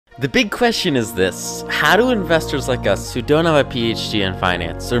The big question is this: how do investors like us who don't have a PhD in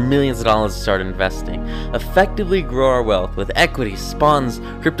finance or millions of dollars to start investing effectively grow our wealth with equities, bonds,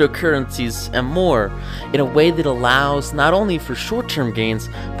 cryptocurrencies, and more in a way that allows not only for short-term gains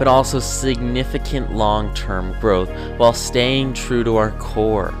but also significant long-term growth while staying true to our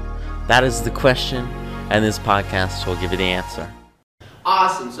core? That is the question, and this podcast will give you the answer.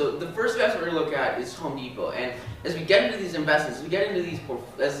 Awesome. So the first investment we're going to look at is Home Depot. And as we get into these investments, as we get into these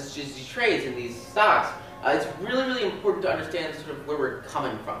trades in these stocks, it's really, really important to understand sort of where we're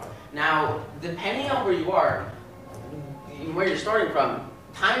coming from. Now, depending on where you are, where you're starting from,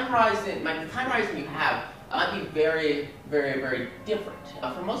 the time horizon you have might be very, very, very different.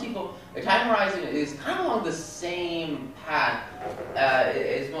 For most people, the time horizon is kind of along the same path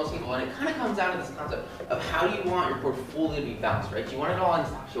as most people, and it kind of comes down to this concept of how do you want your portfolio to be balanced, right? Do you want it all in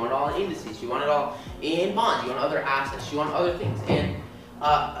stocks? Do you want it all in indices? Do you want it all in bonds? Do you want other assets? Do you want other things? And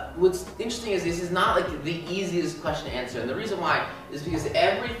what's interesting is this is not like the easiest question to answer, and the reason why is because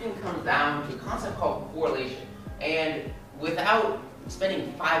everything comes down to a concept called correlation. And without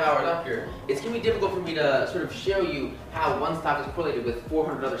spending 5 hours up here, it's going to be difficult for me to sort of show you how one stock is correlated with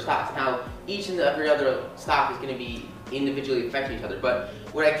 400 other stocks, and how each and every other stock is going to be individually affecting each other. But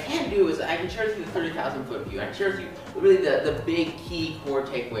what I can do is I can share with you the 30,000 foot view. I can share with you really the big key core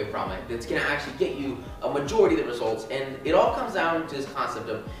takeaway from it that's going to actually get you a majority of the results. And it all comes down to this concept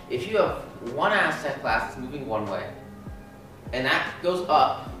of if you have one asset class that's moving one way, and that goes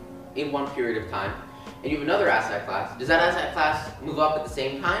up in one period of time, and you have another asset class, does that asset class move up at the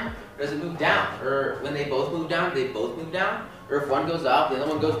same time, or does it move down? Or when they both move down, do they both move down? Or if one goes up, the other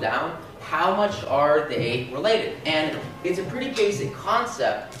one goes down, how much are they related? And it's a pretty basic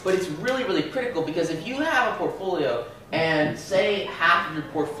concept, but it's really, really critical, because if you have a portfolio and say half of your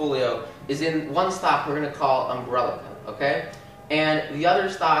portfolio is in one stock we're going to call Umbrella Co, okay? And the other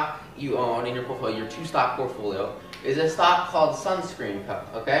stock you own in your portfolio, your two-stock portfolio, is a stock called Sunscreen Co,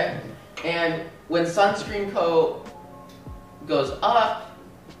 okay? And when Sunscreen Co goes up,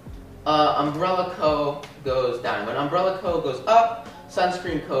 Umbrella Co goes down. When Umbrella Co goes up,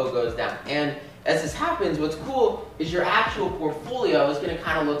 Sunscreen Co goes down. And as this happens, what's cool is your actual portfolio is going to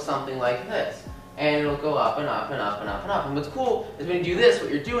kind of look something like this. And it'll go up and up and up and up and up. And what's cool is when you do this,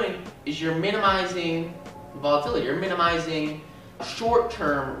 what you're doing is you're minimizing volatility. You're minimizing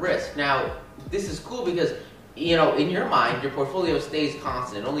short-term risk. Now, this is cool because, you know, in your mind, your portfolio stays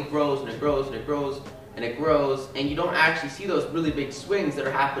constant. It only grows and it grows and it grows and it grows, and you don't actually see those really big swings that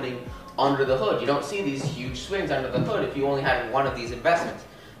are happening under the hood. You don't see these huge swings under the hood if you only had one of these investments.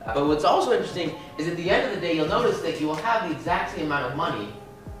 But what's also interesting is at the end of the day, you'll notice that you will have the exact same amount of money,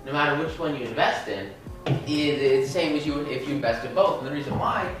 no matter which one you invest in. It's the same as you if you invest in both. And the reason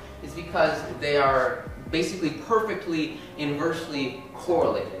why is because they are basically perfectly inversely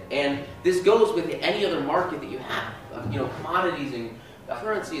correlated. And this goes with any other market that you have. You know, commodities and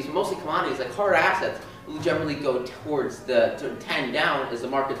currencies, mostly commodities, like hard assets, will generally go towards to tend down as the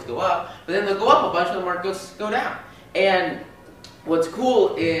markets go up, but then they'll go up a bunch when the markets go down. And what's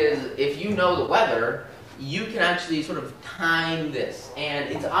cool is if you know the weather, you can actually sort of time this. And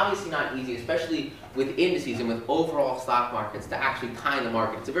it's obviously not easy, especially with indices and with overall stock markets, to actually time the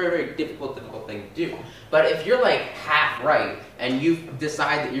market. It's a very, very difficult thing to do. But if you're like half right and you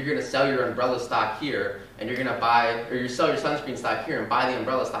decide that you're going to sell your umbrella stock here, and you're going to buy, or you sell your sunscreen stock here and buy the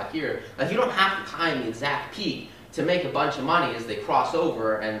umbrella stock here, like you don't have to time the exact peak to make a bunch of money as they cross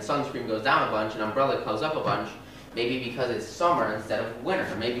over and sunscreen goes down a bunch and umbrella goes up a bunch, maybe because it's summer instead of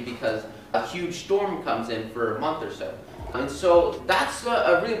winter, maybe because a huge storm comes in for a month or so. And so that's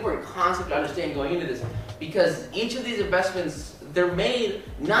a really important concept to understand going into this, because each of these investments, they're made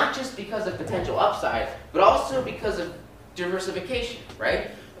not just because of potential upside, but also because of diversification, right?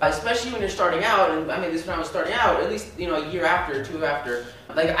 Especially when you're starting out, and I mean this when I was starting out, at least, you know, a year after, two after,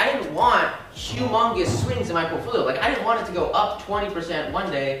 like I didn't want humongous swings in my portfolio. Like I didn't want it to go up 20% one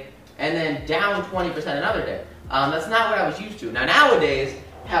day and then down 20% another day. That's not what I was used to. Now nowadays,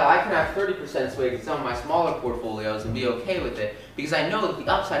 hell, I can have 30% swings in some of my smaller portfolios and be okay with it, because I know that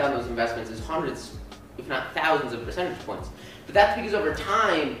the upside on those investments is hundreds, if not thousands of percentage points. But that's because over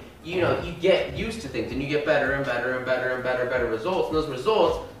time, you know, you get used to things and you get better and better and better and better results, and those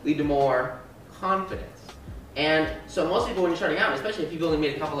results lead to more confidence. And so most people, when you're starting out, especially if you've only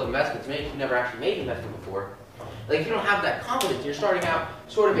made a couple of investments, maybe you've never actually made an investment before, like if you don't have that confidence, you're starting out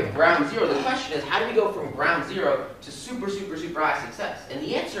sort of at ground zero. The question is, how do we go from ground zero to super, super, super high success? And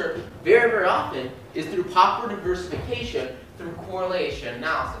the answer, very, very often, is through proper diversification, through correlation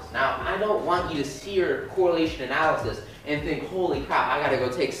analysis. Now, I don't want you to see your correlation analysis and think, holy crap, I gotta go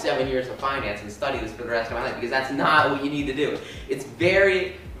take 7 years of finance and study this for the rest of my life, because that's not what you need to do. It's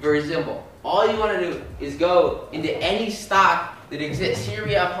very, Very simple. All you want to do is go into any stock that exists. Here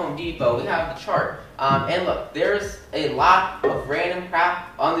we have Home Depot. We have the chart. And look, there's a lot of random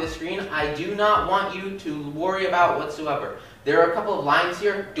crap on this screen I do not want you to worry about whatsoever. There are a couple of lines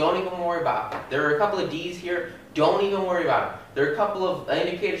here, don't even worry about it. There are a couple of D's here, don't even worry about it. There are a couple of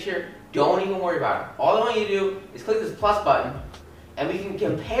indicators here, don't even worry about it. All I want you to do is click this plus button, and we can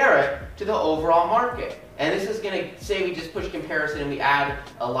compare it to the overall market. And this is going to say we just push comparison and we add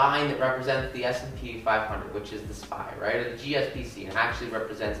a line that represents the S&P 500, which is the SPY, right? Or the GSPC, and actually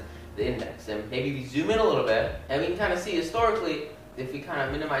represents the index. And maybe we zoom in a little bit, and we can kind of see historically, if we kind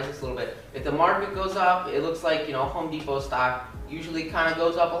of minimize this a little bit, if the market goes up, it looks like, you know, Home Depot stock usually kind of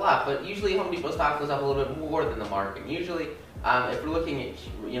goes up a lot, but usually Home Depot stock goes up a little bit more than the market. Usually, if we're looking at,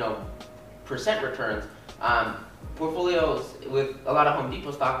 you know, percent returns, portfolios with a lot of Home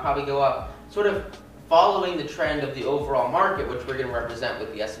Depot stock probably go up sort of following the trend of the overall market, which we're going to represent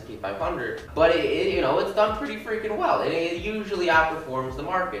with the S&P 500. But you know, it's done pretty freaking well. It usually outperforms the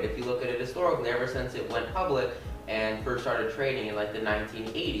market. If you look at it historically, ever since it went public and first started trading in like the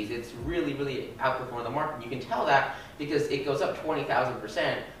 1980s, it's really, really outperformed the market. You can tell that because it goes up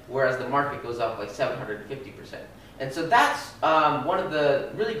 20,000%, whereas the market goes up like 750%. And so that's one of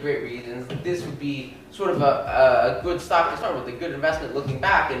the really great reasons that this would be sort of a good stock to start with, a good investment looking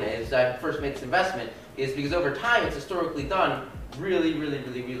back. And as I first made this investment, is because over time it's historically done really, really,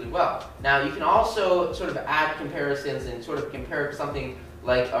 really, really well. Now you can also sort of add comparisons and sort of compare something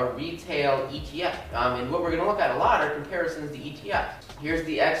like a retail ETF. And what we're going to look at a lot are comparisons to ETFs. Here's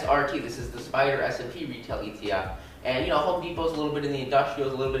the XRT. This is the Spider S&P Retail ETF. And you know, Home Depot's a little bit in the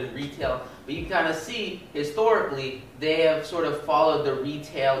industrials, a little bit in retail, but you can kind of see historically they have sort of followed the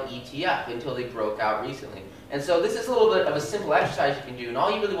retail ETF until they broke out recently. And so this is a little bit of a simple exercise you can do, and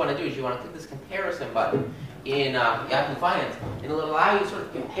all you really want to do is you want to click this comparison button in Yahoo Finance, and it'll allow you to sort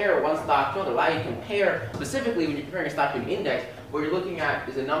of compare one stock to another, allow you to compare, specifically when you're comparing a stock to an index, what you're looking at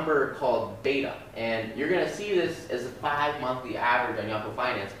is a number called beta, and you're going to see this as a 5-monthly average on Yahoo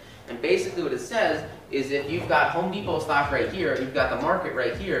Finance. And basically what it says is if you've got Home Depot stock right here, you've got the market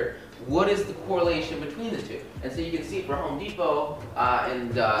right here, what is the correlation between the two? And so you can see for Home Depot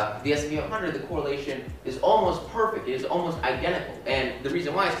and the S&P 500, the correlation is almost perfect. It is almost identical. And the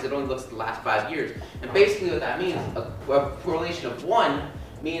reason why is because it only looks at the last 5 years. And basically what that means, a correlation of 1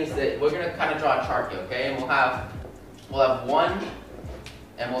 means that we're going to kind of draw a chart here, okay? And we'll have 1,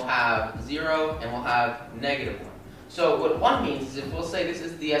 and we'll have 0, and we'll have -1. So what 1 means is if we'll say this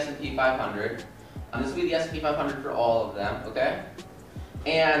is the S&P 500, this will be the S&P 500 for all of them, okay?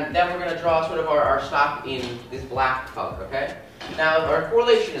 And then we're going to draw sort of our stock in this black color, okay? Now, if our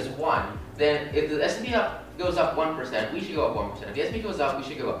correlation is 1, then if the S&P goes up 1%, we should go up 1%. If the S&P goes up, we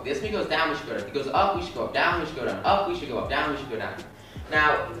should go up. If the S&P goes down, we should go down. If it goes up, we should go up. Down, we should go down. Up, we should go up. Down, we should go down.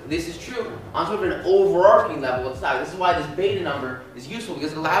 Now, this is true on sort of an overarching level of stock. This is why this beta number is useful,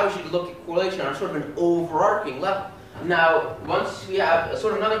 because it allows you to look at correlation on sort of an overarching level. Now, once we have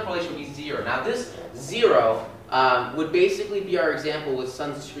sort of another correlation would be 0. Now, this 0 would basically be our example with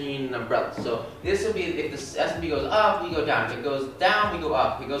sunscreen and umbrellas. So this would be if the S&P goes up, we go down. If it goes down, we go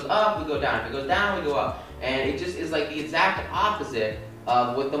up. If it goes up, we go down. If it goes down, we go up. And it just is like the exact opposite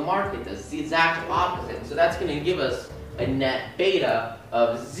of what the market does. It's the exact opposite. So that's going to give us a net beta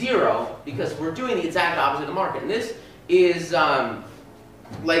of 0 because we're doing the exact opposite of the market. And this is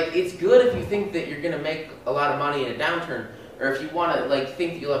like, it's good if you think that you're going to make a lot of money in a downturn, or if you want to like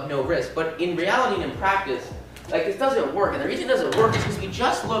think that you'll have no risk. But in reality and in practice, like, this doesn't work. And the reason it doesn't work is because we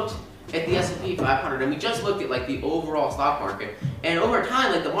just looked at the S&P 500 and we just looked at like the overall stock market. And over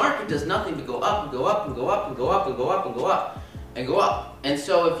time, like, the market does nothing but go up and go up and go up and go up and go up and go up and go up. And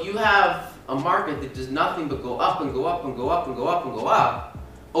so if you have a market that does nothing but go up and go up and go up and go up and go up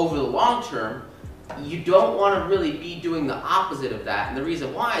over the long term, you don't want to really be doing the opposite of that. And the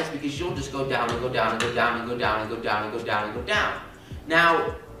reason why is because you'll just go down and go down and go down and go down and go down and go down and go down.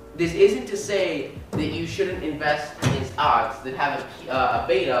 Now, this isn't to say that you shouldn't invest in stocks that have a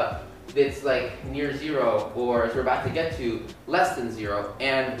beta that's like near 0, or as we're about to get to, less than 0.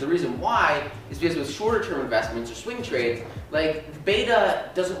 And the reason why is because with shorter term investments or swing trades, like, beta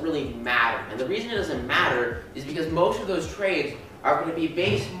doesn't really matter. And the reason it doesn't matter is because most of those trades are going to be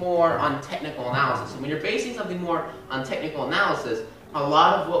based more on technical analysis. And when you're basing something more on technical analysis, a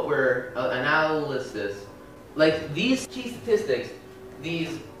lot of what we're like these key statistics,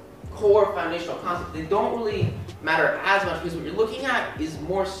 these core foundational concepts, they don't really matter as much, because what you're looking at is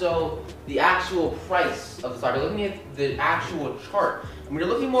more so the actual price of the stock. You're looking at the actual chart. And when you're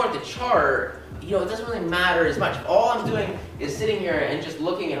looking more at the chart, it doesn't really matter as much. All I'm doing is sitting here and just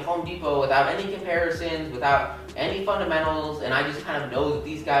looking at Home Depot without any comparisons, without any fundamentals, and I just kind of know that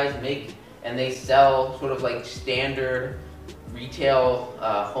these guys make and they sell sort of like standard retail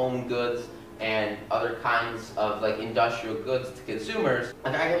home goods and other kinds of like industrial goods to consumers.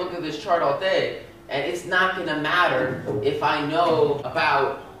 Like, I can look at this chart all day, and it's not going to matter if I know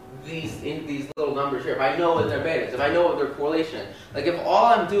about these little numbers here, if I know what their beta is, if I know what their correlation is. Like, if all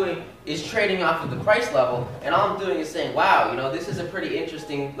I'm doing is trading off of the price level, and all I'm doing is saying, wow, this is a pretty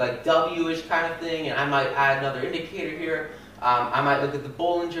interesting like W-ish kind of thing, and I might add another indicator here. I might look at the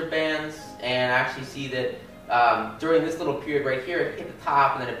Bollinger Bands and actually see that during this little period right here, it hit the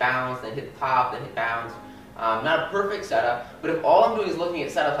top, and then it bounced, then hit the top, then it bounced. Not a perfect setup, but if all I'm doing is looking at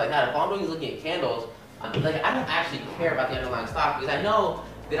setups like that, if all I'm doing is looking at candles, I don't actually care about the underlying stock, because I know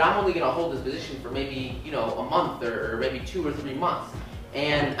that I'm only going to hold this position for maybe a month or maybe 2 or 3 months,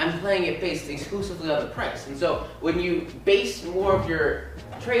 and I'm playing it based exclusively on the price. And so when you base more of your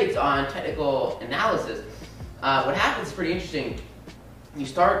trades on technical analysis, what happens is pretty interesting. You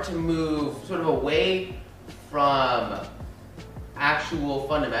start to move sort of away from actual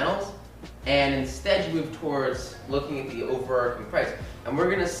fundamentals, and instead you move towards looking at the overarching price. And we're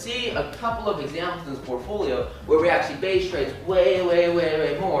going to see a couple of examples in this portfolio where we actually base trades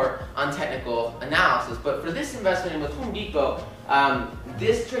way more on technical analysis. But for this investment with Home Depot,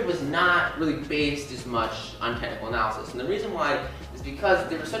 this trade was not really based as much on technical analysis. And the reason why is because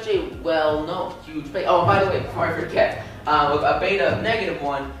there was such a well-known huge beta. Oh, by the way, before I forget, a beta of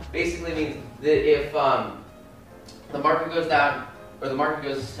 -1 basically means that if the market goes down, or the market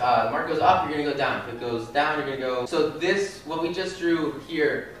goes up, you're going to go down. If it goes down, you're going to go. So this, what we just drew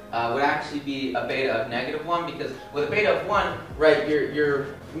here, would actually be a beta of -1, because with a beta of 1, right, you're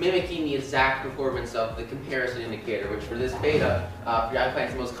mimicking the exact performance of the comparison indicator, which for this beta, for your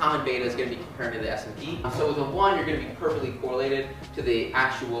iPlanes, the most common beta is going to be compared to the S&P. So with a 1, you're going to be perfectly correlated to the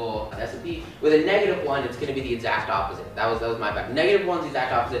actual S&P. With a -1, it's going to be the exact opposite. That was my fact. -1 is the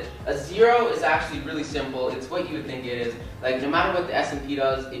exact opposite. A 0 is actually really simple. It's what you would think it is. Like, no matter what the S&P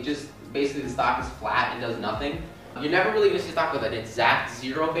does, it just, basically the stock is flat and does nothing. You're never really going to see a stock with an exact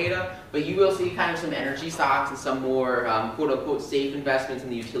 0 beta, but you will see kind of some energy stocks and some more quote-unquote safe investments in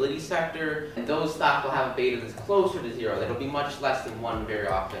the utility sector. And those stocks will have a beta that's closer to 0. That'll be much less than 1 very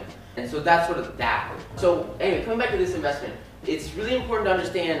often. And so that's sort of that. So anyway, coming back to this investment, it's really important to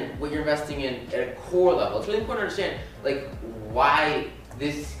understand what you're investing in at a core level. It's really important to understand like why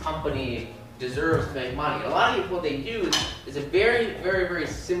this company deserves to make money. And a lot of people, what they do is a very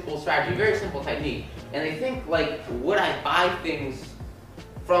simple strategy, very simple technique. And they think like, would I buy things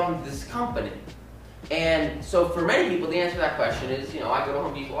from this company? And so for many people, the answer to that question is, I go to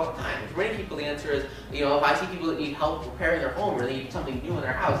Home Depot all the time. And for many people, the answer is, if I see people that need help repairing their home or they need something new in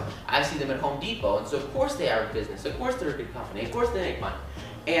their house, I see them at Home Depot. And so of course they are a business. Of course they're a good company. Of course they make money.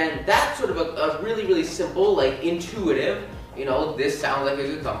 And that's sort of a really simple, like intuitive, this sounds like a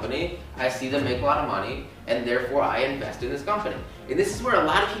good company, I see them make a lot of money, and therefore I invest in this company. And this is where a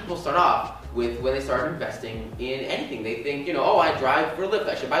lot of people start off with when they start investing in anything. They think, oh, I drive for Lyft,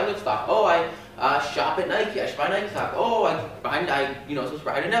 I should buy Lyft stock. Oh, I shop at Nike, I should buy Nike stock. Oh, I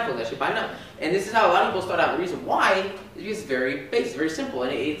subscribe to Netflix, I should buy Netflix. And this is how a lot of people start out. The reason why is because it's very basic, very simple,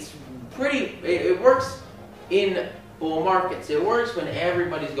 and it works in bull markets. It works when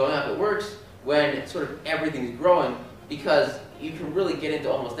everybody's going up. It works when sort of everything's growing, because you can really get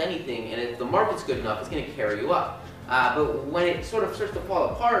into almost anything, and if the market's good enough, it's going to carry you up. But when it sort of starts to fall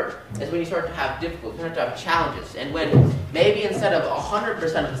apart is when you start to have difficulties, you start to have challenges. And when maybe instead of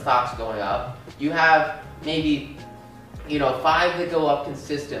 100% of the stocks going up, you have maybe 5 that go up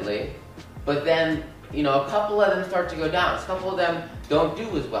consistently, but then a couple of them start to go down. A couple of them don't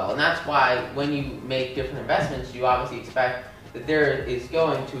do as well. And that's why when you make different investments, you obviously expect that there is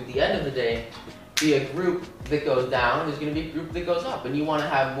going to, at the end of the day, be a group that goes down, there's going to be a group that goes up, and you want to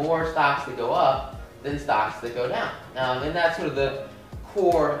have more stocks that go up than stocks that go down. And that's sort of the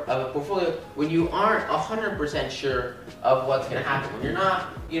core of a portfolio when you aren't 100% sure of what's going to happen, when you're not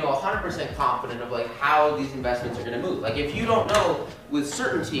 100% confident of like how these investments are going to move. Like if you don't know with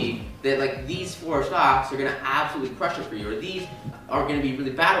certainty that like these 4 stocks are going to absolutely crush it for you, or these are going to be really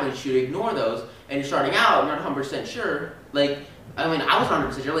bad, you should ignore those, and you're starting out not 100% sure, like I was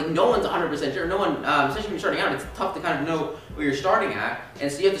 100% sure. Like no one's 100% sure. No one, especially when you're starting out, it's tough to kind of know where you're starting at,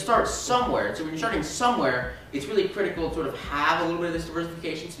 and so you have to start somewhere. And so when you're starting somewhere, it's really critical to sort of have a little bit of this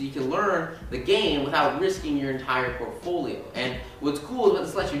diversification so you can learn the game without risking your entire portfolio. And what's cool is what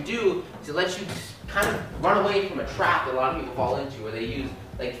this lets you do is it lets you kind of run away from a trap that a lot of people fall into, where they use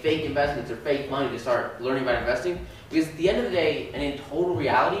like fake investments or fake money to start learning about investing. Because at the end of the day, and in total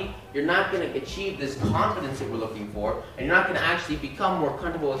reality, you're not going to achieve this confidence that we're looking for, and you're not going to actually become more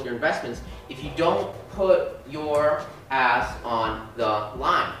comfortable with your investments if you don't put your ass on the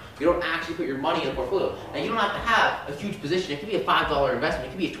line. You don't actually put your money in a portfolio. Now, you don't have to have a huge position. It could be a $5 investment. It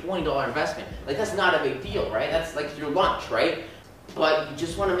could be a $20 investment. Like, that's not a big deal, right? That's like your lunch, right? But you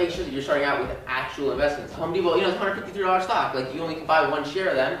just want to make sure that you're starting out with actual investments. Home Depot, it's $153 stock. Like, you only can buy one share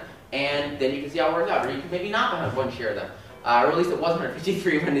of them, and then you can see how it works out. Or you can maybe not have one share of them. Or at least it was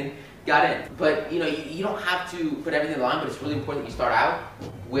 153 when it got in. But, you don't have to put everything in the line, but it's really important that you start out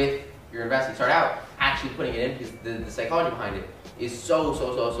with your investing. Start out actually putting it in, because the psychology behind it is so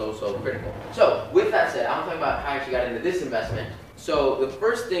critical. So, with that said, I'm talking about how I actually got into this investment. So, the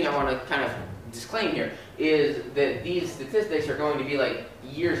first thing I want to kind of disclaim here is that these statistics are going to be like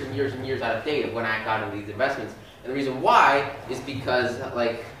years and years and years out of date of when I got into these investments. And the reason why is because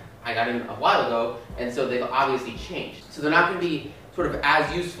like I got in a while ago, and so they've obviously changed. So they're not going to be sort of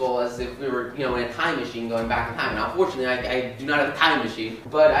as useful as if we were, in a time machine going back in time. Now, unfortunately, I do not have a time machine,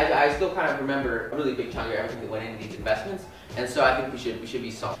 but I still kind of remember a really big chunk of everything that went into these investments, and so I think we should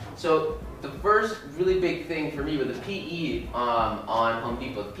be solid. So the first really big thing for me was the PE on Home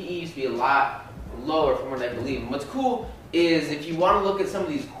Depot. The PE used to be a lot lower from what I believe. And what's cool is if you want to look at some of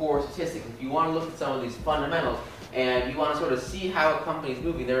these core statistics, if you want to look at some of these fundamentals, and you want to sort of see how a company is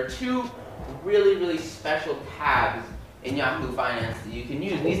moving, there are two really special tabs in Yahoo Finance that you can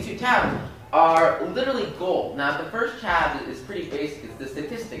use. And these two tabs are literally gold. Now, the first tab is pretty basic. It's the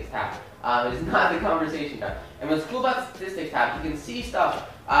statistics tab. It is not the conversation tab. And what's cool about the statistics tab, you can see stuff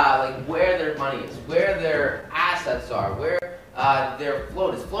like where their money is, where their assets are, where their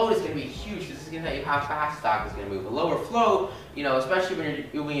float is. Float is going to be huge. This is going to tell you how fast stock is going to move. A lower float, especially when you're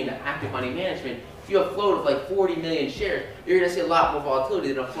doing into active money management, if you have a float of like 40 million shares, you're going to see a lot more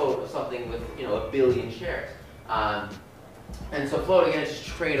volatility than a float of something with, a billion shares. And so float, again, is just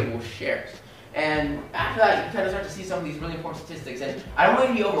tradable shares. And after that, you kind of start to see some of these really important statistics. And I don't want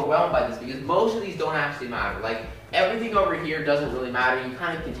you to be overwhelmed by this, because most of these don't actually matter. Like, everything over here doesn't really matter. You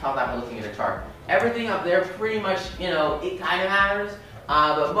kind of can tell that by looking at a chart. Everything up there, pretty much, it kind of matters.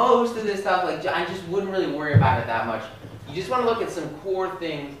 But most of this stuff, like, I just wouldn't really worry about it that much. You just want to look at some core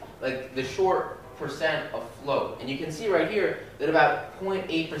things, like the short percent of float. And you can see right here that about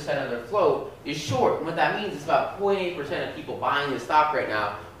 0.8% of their float is short. And what that means is about 0.8% of people buying this stock right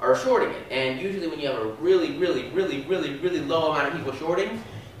now are shorting it. And usually when you have a really low amount of people shorting,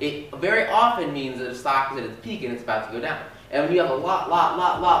 it very often means that the stock is at its peak and it's about to go down. And when you have a lot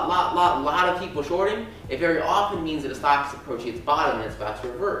of people shorting, it very often means that the stock is approaching its bottom and it's about to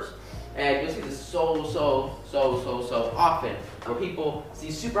reverse. And you'll see this so often, where people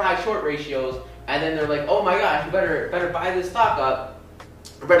see super high short ratios, and then they're like, oh my gosh, you better buy this stock up,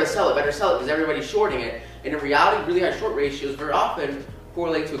 or better sell it because everybody's shorting it. And in reality, really high short ratios very often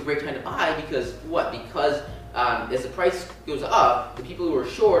correlate to a great time to buy, because what? Because as the price goes up, the people who are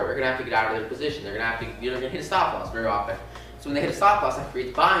short are going to have to get out of their position. They're going to hit a stop loss very often. So when they hit a stop loss, that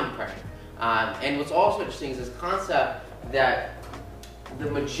creates buying pressure. And what's also interesting is this concept that the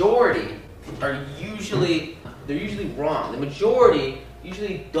majority are usually wrong. The majority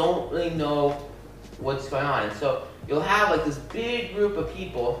usually don't really know what's going on. And so you'll have like this big group of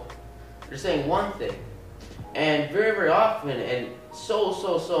people that are saying one thing, and very often, and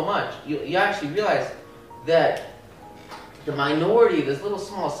so much, you actually realize that the minority, this little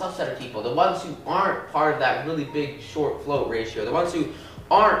small subset of people, the ones who aren't part of that really big short float ratio, the ones who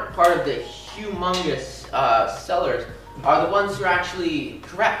aren't part of the humongous sellers, are the ones who are actually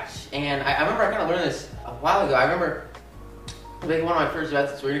correct. And I remember I kind of learned this a while ago. I remember making one of my first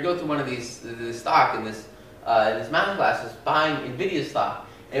investments where you go through one of these stock in this math class, was buying NVIDIA stock.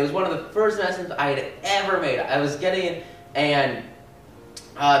 And it was one of the first investments I had ever made. I was getting in, and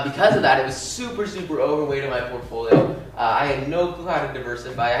because of that, it was super overweight in my portfolio. I had no clue how to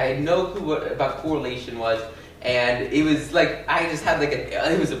diversify. I had no clue what about correlation was, and it was like I just had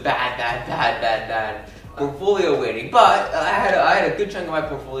it was a bad portfolio weighting. But I had a good chunk of my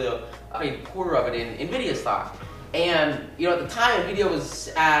portfolio, a quarter of it in NVIDIA stock. And at the time, NVIDIA was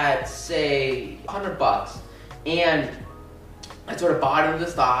at say $100, and I sort of bought into the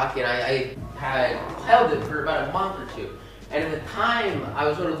stock, and I had held it for about a month or two. And at the time, I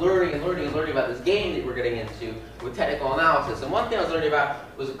was sort of learning about this game that we're getting into with technical analysis. And one thing I was learning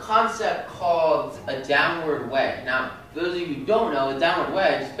about was a concept called a downward wedge. Now, For those of you who don't know, a downward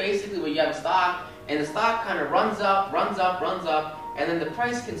wedge is basically where you have a stock, and the stock kind of runs up, and then the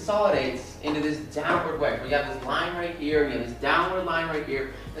price consolidates into this downward wedge. We have this line right here, we have this downward line right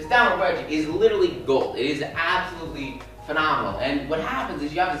here. This downward wedge is literally gold. It is absolutely phenomenal. And what happens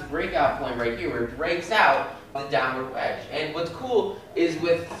is you have this breakout point right here where it breaks out the downward wedge. And what's cool is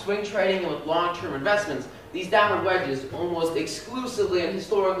with swing trading and with long-term investments, these downward wedges almost exclusively and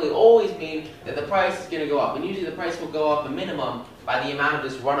historically always mean that the price is going to go up. And usually the price will go up a minimum by the amount of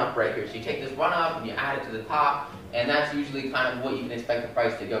this run-up right here. So you take this run-up and you add it to the top, and that's usually kind of what you can expect the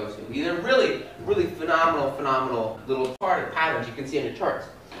price to go to. These are really, really phenomenal little chart patterns you can see in the charts.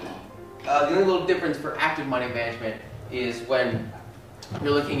 The only little difference for active money management is when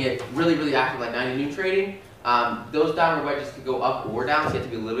you're looking at really active like 90 new trading, those downward wedges could go up or down, so you have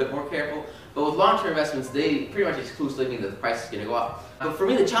to be a little bit more careful. But with long-term investments, they pretty much exclusively mean that the price is going to go up. But for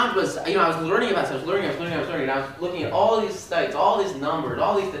me, the challenge was, I was learning about this, I was learning, and I was looking at all these sites, all these numbers,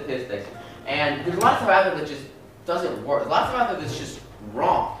 all these statistics, and there's a lot of stuff out there that just doesn't work. There's a lot of stuff out there that's just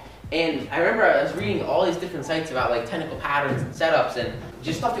wrong. And I remember I was reading all these different sites about like technical patterns and setups and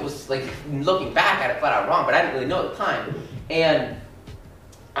just stuff that was like, looking back at it, flat out wrong, but I didn't really know at the time. And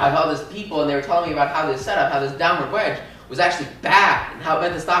I had all these people, and they were telling me about how this setup, how this downward wedge was actually bad, and how it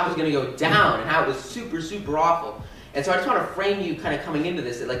meant the stock was going to go down, and how it was super awful. And so I just want to frame you kind of coming into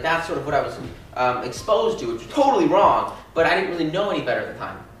this, like that's sort of what I was exposed to, which was totally wrong, but I didn't really know any better at the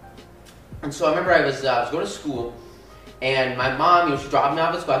time. And so I remember I was going to school, and my mom, she dropped me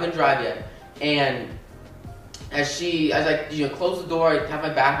off at school. I couldn't drive yet, and as I close the door, I have my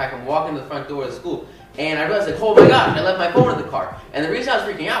backpack, I'm walking to the front door of the school, and I realized, like, oh my gosh, I left my phone in the car. And the reason I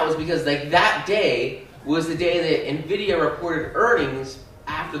was freaking out was because, like, that day was the day that NVIDIA reported earnings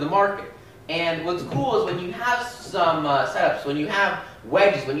after the market. And what's cool is when you have some setups, when you have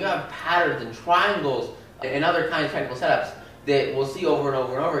wedges, when you have patterns and triangles and other kinds of technical setups that we'll see over and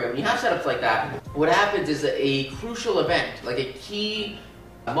over and over again, when you have setups like that, what happens is a crucial event, like a key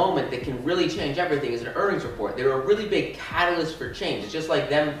moment that can really change everything is an earnings report. They're a really big catalyst for change. It's just like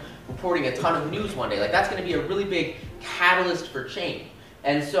them reporting a ton of news one day. Like that's going to be a really big catalyst for change.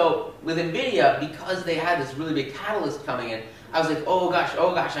 And so with NVIDIA, because they had this really big catalyst coming in, I was like, oh gosh,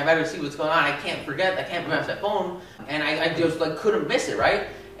 I better see what's going on. I can't pronounce that phone. And I just like couldn't miss it, right?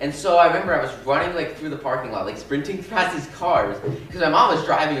 And so I remember I was running like through the parking lot, like sprinting past these cars, because my mom was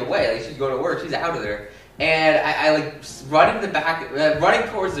driving away. Like she's going to work, she's out of there. And I like running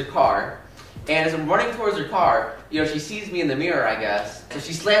towards the car. And as I'm running towards her car, she sees me in the mirror, I guess. So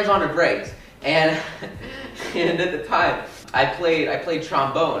she slams on her brakes. And at the time, I played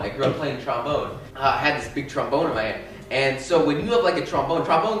trombone. I grew up playing trombone. I had this big trombone in my hand. And so when you have like a trombone,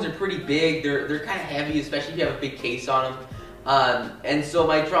 trombones are pretty big. They're kind of heavy, especially if you have a big case on them. And so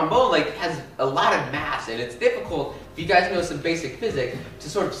my trombone like has a lot of mass, and it's difficult, if you guys know some basic physics, to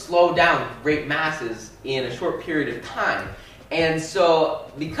sort of slow down great masses in a short period of time. And so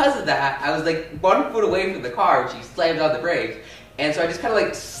because of that, I was like 1 foot away from the car when she slammed on the brakes. And so I just kind of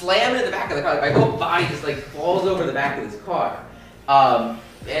like slammed into the back of the car. Like my whole body just like falls over the back of this car.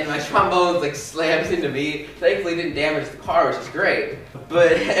 And my trombone like slams into me. Thankfully, it didn't damage the car, which is great.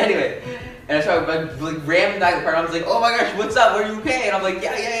 But anyway, and so I like rammed back the car. And I was like, "Oh my gosh, what's up? Are you okay?" And I'm like,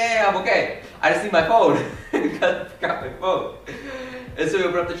 "Yeah, I'm okay. I just need my phone." Because I forgot my phone. And so we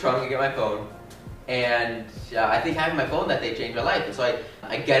open up the trunk and get my phone. And I think having my phone that day changed my life. And so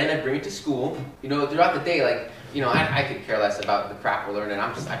I get it, I bring it to school. Throughout the day, like, I could care less about the crap we're learning.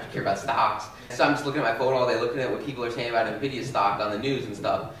 I could care about stocks. So I'm just looking at my phone all day, looking at what people are saying about NVIDIA stock on the news and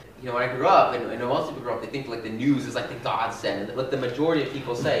stuff. When I grew up, and most people grow up, they think like the news is like the godsend. And what the majority of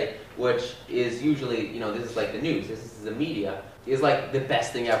people say, which is usually, this is like the news, this is the media, is like the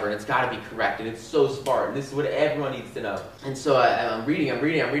best thing ever, and it's got to be correct, and it's so smart, and this is what everyone needs to know. And so I'm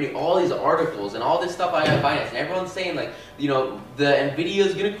reading all these articles and all this stuff on finance, and everyone's saying like, the NVIDIA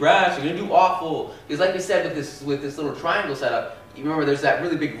is gonna crash, it's gonna do awful. Because like we said with this little triangle setup, you remember there's that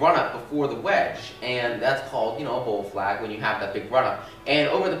really big run-up before the wedge, and that's called, a bull flag when you have that big run-up. And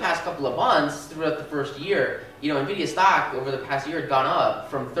over the past couple of months, throughout the first year, NVIDIA stock over the past year had gone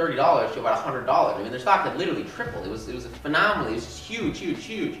up from $30 to about $100. I mean, their stock had literally tripled. It was phenomenal. It was just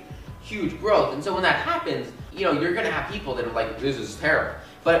huge growth. And so when that happens, you're going to have people that are like, this is terrible.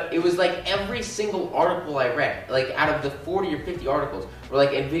 But it was like every single article I read, like out of the 40 or 50 articles, were like,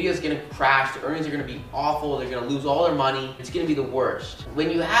 NVIDIA's going to crash, the earnings are going to be awful, they're going to lose all their money, it's going to be the worst.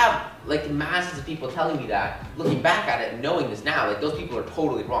 When you have like masses of people telling me that, looking back at it and knowing this now, like those people are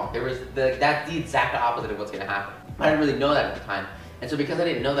totally wrong. That's the exact opposite of what's going to happen. I didn't really know that at the time. And so because I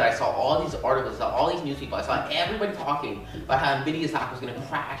didn't know that, I saw all these articles, I saw all these news people, I saw everybody talking about how NVIDIA stock was going to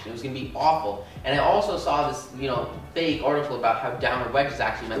crash and it was going to be awful. And I also saw this, fake article about how downward wedges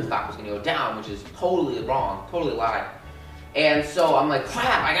actually meant the stock was going to go down, which is totally wrong, totally lie. And so I'm like,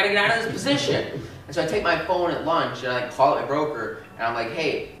 crap, I got to get out of this position. And so I take my phone at lunch and I call up my broker and I'm like,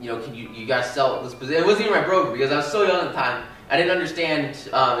 hey, can you guys sell this position? It wasn't even my broker because I was so young at the time. I didn't understand.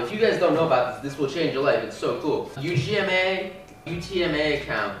 If you guys don't know about this will change your life. It's so cool. UTMA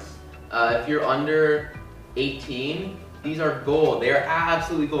accounts, if you're under 18, these are gold. They are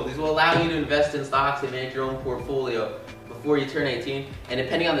absolutely gold. These will allow you to invest in stocks and manage your own portfolio before you turn 18. And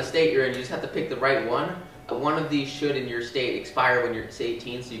depending on the state you're in, you just have to pick the right one. One of these should, in your state, expire when you're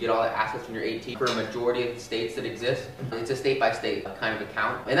 18, so you get all the assets when you're 18 for a majority of the states that exist. It's a state-by-state kind of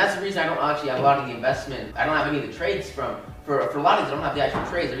account. And that's the reason I don't actually have a lot of the investment. I don't have any of the trades for a lot of these, I don't have the actual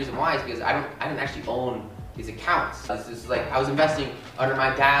trades. The reason why is because I didn't actually own these accounts. This is like, I was investing under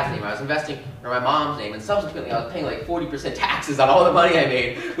my dad's name, I was investing under my mom's name, and subsequently I was paying like 40% taxes on all the money I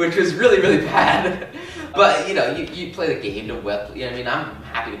made, which was really, really bad. But you play the game to wealth. I'm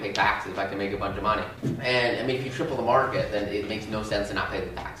happy to pay taxes if I can make a bunch of money. And if you triple the market, then it makes no sense to not pay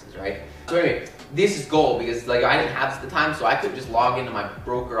the taxes, right? So anyway, this is gold because I didn't have this at the time, so I couldn't just log into my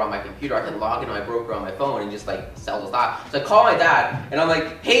broker on my computer. I couldn't log into my broker on my phone and just sell the stock. So I call my dad and I'm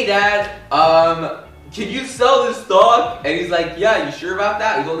like, hey dad, can you sell this stock? And he's like, yeah, you sure about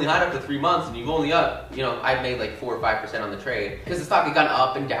that? You've only had it for 3 months and you've only I made like 4 or 5% on the trade. Because the stock had gone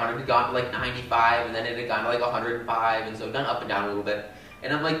up and down. It had gone to like 95 and then it had gone to like 105 and so it had gone up and down a little bit.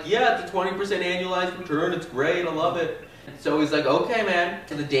 And I'm like, yeah, it's a 20% annualized return. It's great. I love it. And so he's like, okay, man.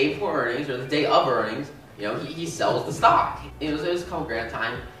 So the day before earnings or the day of earnings, he sells the stock. It was a couple grand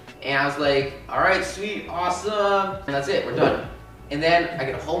time. And I was like, all right, sweet, awesome. And that's it. We're done. And then I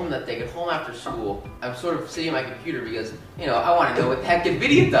get home that day, after school. I'm sort of sitting at my computer because, I want to know what the heck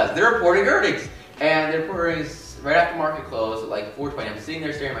NVIDIA does. They're reporting earnings. And they're reporting earnings right after market close at like 4:20. I'm sitting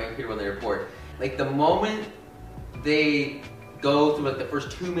there staring at my computer when they report. Like the moment they go through like the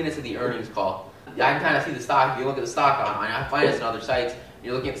first 2 minutes of the earnings call, I can kind of see the stock. If you look at the stock on Finance and other sites,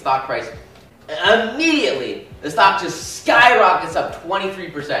 you're looking at the stock price. Immediately, the stock just skyrockets up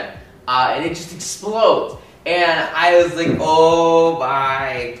 23%. And it just explodes. And I was like, oh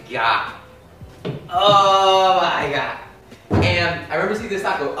my god. Oh my god. And I remember seeing this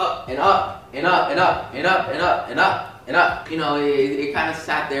stock go up and up and up and up and up and up and up and up. It kind of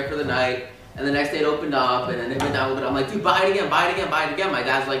sat there for the night. And the next day it opened up and then it went down a little bit. I'm like, dude, buy it again, buy it again, buy it again. My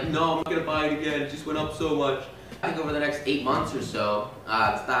dad's like, no, I'm not going to buy it again. It just went up so much. I think over the next 8 months or so,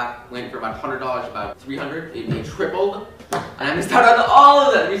 the stock went from about $100 to about $300. It tripled. And I missed out on all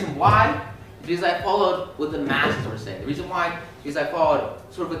of that. The reason why? Because I followed what the masses were saying. The reason why is I followed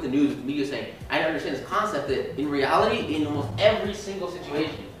sort of what the news, what the media saying. I understand this concept that in reality, in almost every single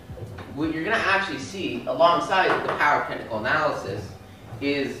situation, what you're going to actually see alongside the power of technical analysis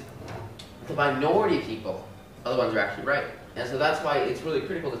is the minority of people are the ones who are actually right. And so that's why it's really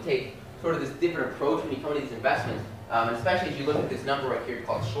critical to take sort of this different approach when you come to these investments. And especially if you look at this number right here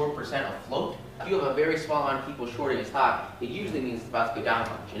called short percent of float. If you have a very small amount of people shorting a stock, it usually means it's about to go down a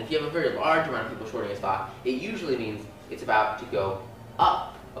bunch. And if you have a very large amount of people shorting a stock, it usually means it's about to go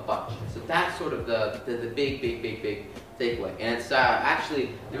up a bunch. So that's sort of the big takeaway. And it's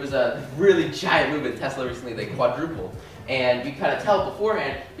actually, there was a really giant move in Tesla recently, they quadrupled. And you kind of tell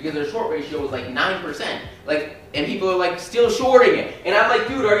beforehand because their short ratio was like 9%. And people are like still shorting it. And I'm like,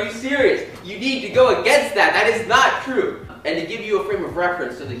 dude, are you serious? You need to go against that. That is not true. And to give you a frame of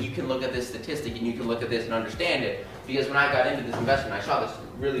reference so that you can look at this statistic and you can look at this and understand it. Because when I got into this investment, I saw this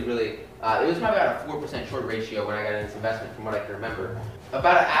really, it was probably about a 4% short ratio when I got into this investment from what I can remember.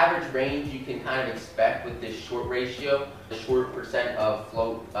 About an average range you can kind of expect with this short ratio, the short percent of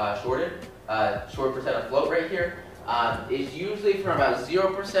float short percent of float right here, is usually from about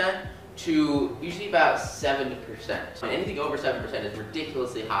 0% to usually about 70%. And anything over 7% is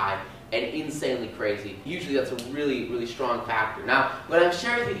ridiculously high and insanely crazy. Usually that's a really, really strong factor. Now, when I'm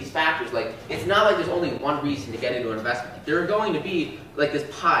sharing with you these factors, it's not like there's only one reason to get into an investment. There are going to be like this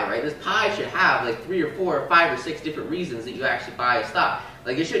pie, right? This pie should have like 3 or 4 or 5 or 6 different reasons that you actually buy a stock.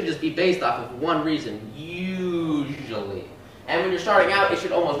 It shouldn't just be based off of one reason, usually. And when you're starting out, it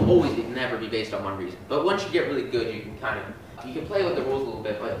should almost always never be based on one reason. But once you get really good, you can play with the rules a little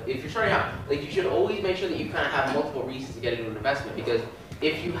bit. But if you're starting out, you should always make sure that you kind of have multiple reasons to get into an investment. Because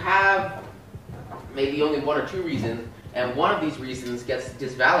if you have maybe only 1 or 2 reasons, and one of these reasons gets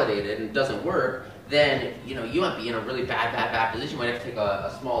disvalidated and doesn't work, then you might be in a really bad position. You might have to take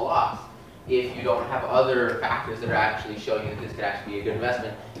a small loss. if you don't have other factors that are actually showing you that this could actually be a good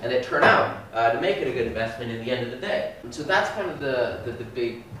investment and that turn out to make it a good investment in the end of the day. And so that's kind of the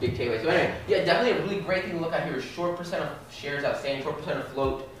big takeaway. So anyway, yeah, definitely a really great thing to look at here is short percent of shares outstanding, short percent of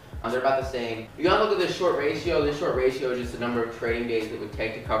float. They're about the same. You gotta look at this short ratio. This short ratio is just the number of trading days it would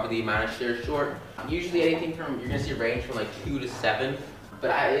take to cover the amount of shares short. Usually anything from, you're gonna see a range from like 2 to 7.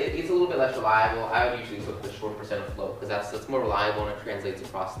 But it's a little bit less reliable. I would usually look at the short percent of float because that's more reliable and it translates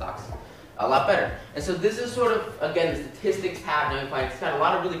across stocks a lot better. And so this is sort of, again, the statistics tab. Now you find it's got a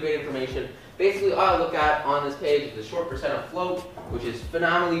lot of really great information. Basically, all I look at on this page is the short percent of float, which is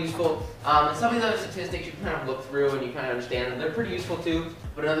phenomenally useful. And some of these other statistics you can kind of look through and you kind of understand them. They're pretty useful too.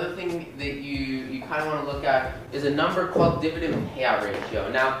 But another thing that you kind of want to look at is a number called dividend payout ratio.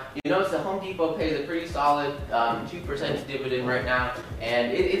 Now, you notice that Home Depot pays a pretty solid 2% dividend right now,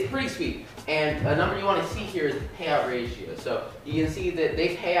 and it's pretty sweet. And a number you want to see here is the payout ratio. So you can see that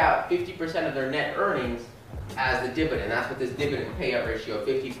they pay out 50% of their net earnings as the dividend. That's what this dividend payout ratio of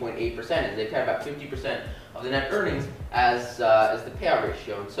 50.8% is. They pay about 50% of the net earnings as the payout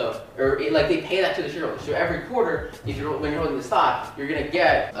ratio. And so, like they pay that to the shareholders. So every quarter, when you're holding the stock, you're going to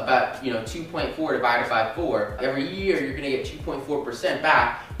get about 2.4 divided by 4. Every year, you're going to get 2.4%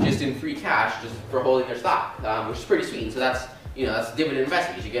 back just in free cash just for holding their stock, which is pretty sweet. And so that's that's dividend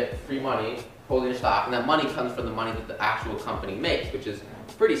investment because you get free money holding your stock, and that money comes from the money that the actual company makes, which is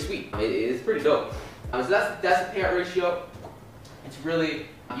pretty sweet. It's pretty dope. So that's the payout ratio. It's really,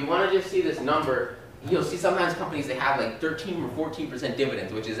 you want to just see this number. You'll see sometimes companies, they have like 13 or 14%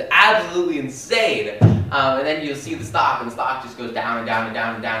 dividends, which is absolutely insane. And then you'll see the stock, and the stock just goes down and down and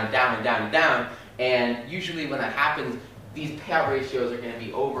down and down and down and down and down. And usually when that happens, these payout ratios are going to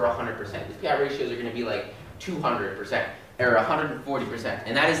be over 100%. These payout ratios are going to be like 200%. Or 140%,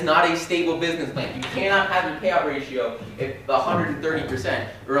 and that is not a stable business plan. You cannot have your payout ratio at 130%,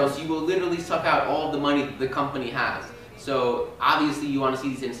 or else you will literally suck out all the money that the company has. So obviously you want to see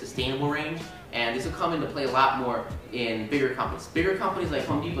these in a sustainable range, and this will come into play a lot more in bigger companies. Bigger companies like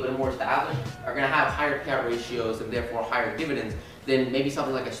Home Depot that are more established are going to have higher payout ratios and therefore higher dividends than maybe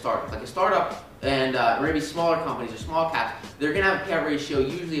something like a startup. Like a startup and or maybe smaller companies or small caps, they're going to have a payout ratio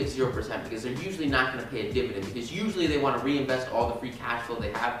usually of 0% because they're usually not going to pay a dividend because usually they want to reinvest all the free cash flow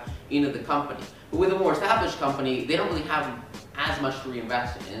they have into the company. But with a more established company, they don't really have as much to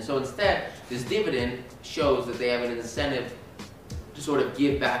reinvest in. And so instead, this dividend shows that they have an incentive to sort of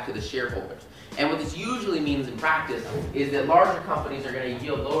give back to the shareholders. And what this usually means in practice is that larger companies are going to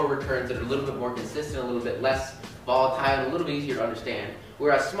yield lower returns that are a little bit more consistent, a little bit less volatile, and a little bit easier to understand.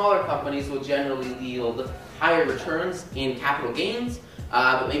 Whereas smaller companies will generally yield higher returns in capital gains,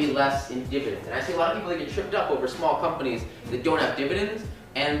 but maybe less in dividends. And I see a lot of people that get tripped up over small companies that don't have dividends,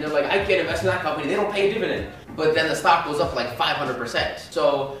 and they're like, I can't invest in that company, they don't pay a dividend. But then the stock goes up like 500%.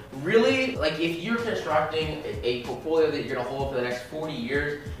 So really, like if you're constructing a portfolio that you're gonna hold for the next 40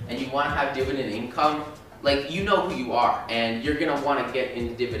 years and you wanna have dividend income, like you know who you are and you're gonna wanna get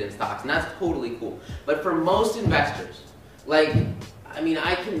into dividend stocks, and that's totally cool. But for most investors, like, I mean,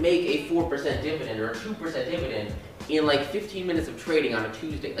 I can make a 4% dividend or a 2% dividend in like 15 minutes of trading on a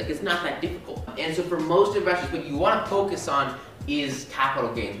Tuesday. Like it's not that difficult. And so for most investors, what you wanna focus on is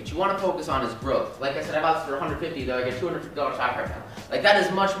capital gains. What you want to focus on is growth. Like I said, I bought this for $150, they're like a $250 stock right now. Like that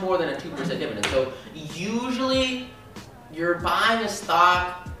is much more than a 2% dividend. So usually you're buying a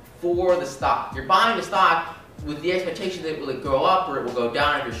stock for the stock. You're buying a stock with the expectation that it will go up or it will go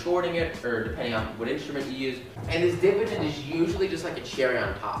down if you're shorting it, or depending on what instrument you use. And this dividend is usually just like a cherry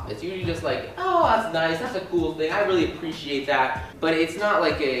on top. It's usually just like, oh, that's nice, that's a cool thing, I really appreciate that. But it's not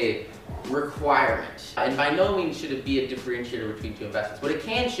like a requirement. And by no means should it be a differentiator between two investments. What it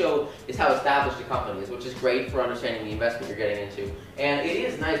can show is how established a company is, which is great for understanding the investment you're getting into. And it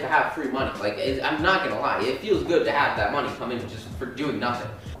is nice to have free money. Like, I'm not gonna lie, it feels good to have that money come in just for doing nothing.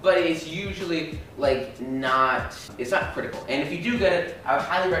 But it's usually like it's not critical. And if you do get it, I would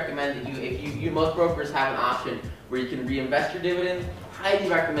highly recommend that most brokers have an option where you can reinvest your dividends. Highly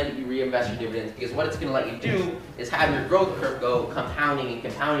recommend that you reinvest your dividends, because what it's going to let you do is have your growth curve go compounding and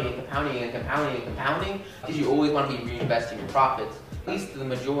compounding and compounding and compounding and compounding, because you always want to be reinvesting your profits. At least the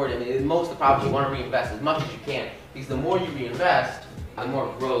majority, I mean, most of the profits you want to reinvest as much as you can, because the more you reinvest, the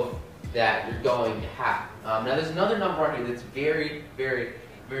more growth that you're going to have. Now there's another number on here that's very, very,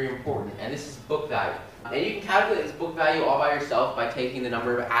 very important, and this is book value. And you can calculate this book value all by yourself by taking the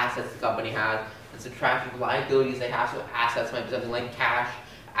number of assets the company has and subtracting the liabilities they have. So assets might be something like cash,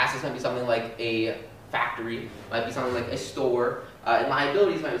 assets might be something like a factory, might be something like a store, and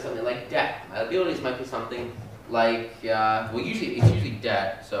liabilities might be something like debt. Liabilities might be something like, well, it's usually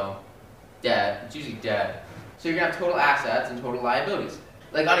debt, so debt, it's usually debt. So you're gonna have total assets and total liabilities.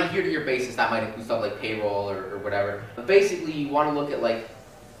 Like on a year-to-year basis, that might include stuff like payroll or whatever. But basically, you want to look at like,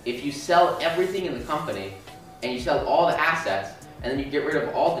 if you sell everything in the company, and you sell all the assets, and then you get rid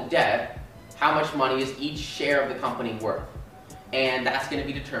of all the debt, how much money is each share of the company worth? And that's going to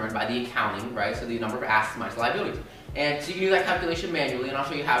be determined by the accounting, right? So the number of assets minus liabilities. And so you can do that calculation manually, and I'll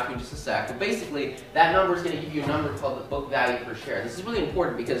show you how to in just a sec. But basically, that number is going to give you a number called the book value per share. This is really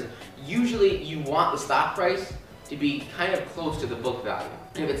important because usually you want the stock price to be kind of close to the book value.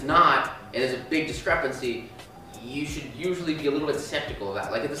 And if it's not, and there's a big discrepancy, you should usually be a little bit skeptical of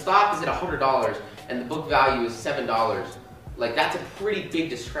that. Like if the stock is at $100 and the book value is $7, like that's a pretty big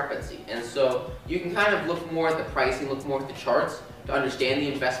discrepancy. And so you can kind of look more at the pricing, look more at the charts to understand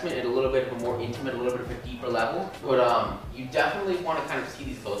the investment at a little bit of a more intimate, a little bit of a deeper level. But you definitely want to kind of see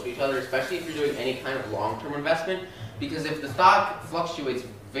these close to each other, especially if you're doing any kind of long-term investment, because if the stock fluctuates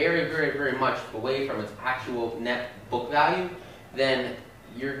very, very, very much away from its actual net book value, then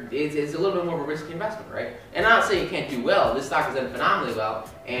it's a little bit more of a risky investment, right? And I'm not saying you can't do well. This stock has done phenomenally well,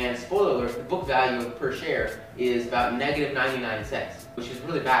 and spoiler alert, the book value per share is about negative 99 cents, which is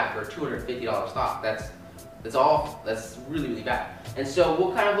really bad for a $250 stock. That's really, really bad. And so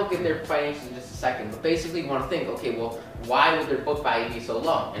we'll kind of look at their financials in just a second, but basically you want to think, okay, well, why would their book value be so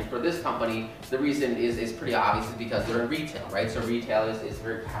low? And for this company, the reason is pretty obvious, is because they're in retail, right? So retail is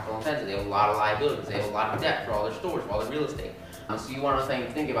very capital intensive. They have a lot of liabilities. They have a lot of debt for all their stores, for all their real estate. So you want to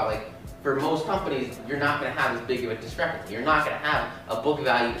think about, like, for most companies, you're not going to have as big of a discrepancy. You're not going to have a book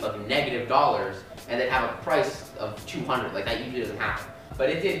value of negative dollars and then have a price of 200. Like, that usually doesn't happen. But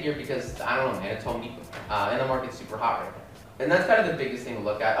it did here because, I don't know, man, it's Home Depot. And the market's super hot right now. And that's kind of the biggest thing to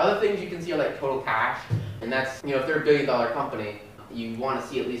look at. Other things you can see are like total cash. And that's, if they're $1 billion company, you want to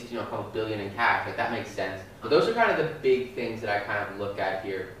see at least, a couple billion in cash. Like, that makes sense. But those are kind of the big things that I kind of look at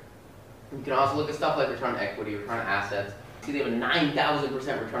here. You can also look at stuff like return on equity, return on assets. See, they have a 9,000%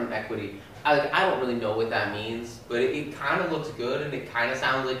 return on equity. I don't really know what that means, but it kind of looks good and it kind of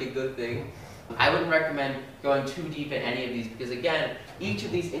sounds like a good thing. I wouldn't recommend going too deep in any of these because, again, each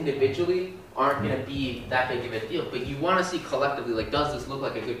of these individually aren't going to be that big of a deal. But you want to see collectively, like, does this look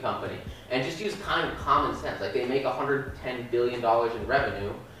like a good company? And just use kind of common sense. Like, they make $110 billion in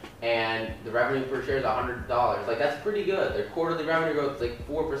revenue, and the revenue per share is $100. Like, that's pretty good. Their quarterly revenue growth is like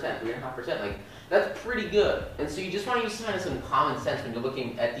 4%, 3.5%. Like, that's pretty good. And so you just want to use kind of some common sense when you're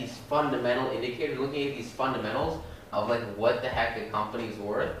looking at these fundamental indicators, looking at these fundamentals of like what the heck a company's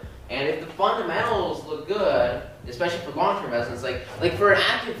worth. And if the fundamentals look good, especially for long-term investments, like for an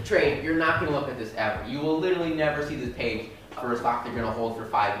active trade, you're not going to look at this ever. You will literally never see this page for a stock that you're going to hold for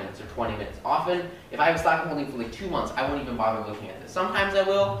 5 minutes or 20 minutes. Often, if I have a stock I'm holding for like 2 months, I won't even bother looking at this. Sometimes I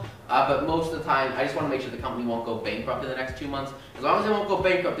will, but most of the time, I just want to make sure the company won't go bankrupt in the next 2 months. As long as they won't go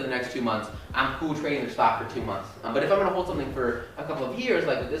bankrupt in the next 2 months, I'm cool trading their stock for 2 months. But if I'm going to hold something for a couple of years,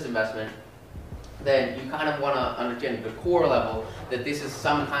 like with this investment, then you kind of want to understand at the core level that this is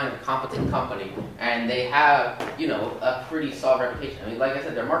some kind of competent company, and they have, a pretty solid reputation. I mean, like I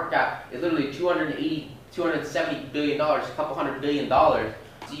said, their market cap is literally $270 billion, a couple $100 billion.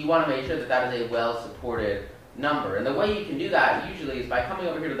 So you want to make sure that that is a well-supported number. And the way you can do that usually is by coming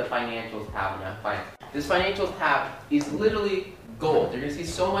over here to the financials tab. This financials tab is literally gold. You're going to see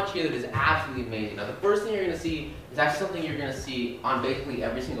so much here that is absolutely amazing. Now, the first thing you're going to see is actually something you're going to see on basically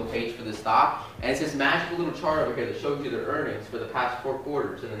every single page for this stock, and it's this magical little chart over here that shows you their earnings for the past 4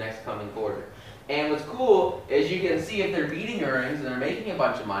 quarters and the next coming quarter. And what's cool is you can see if they're beating earnings and they're making a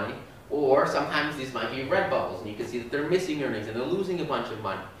bunch of money, or sometimes these might be red bubbles, and you can see that they're missing earnings and they're losing a bunch of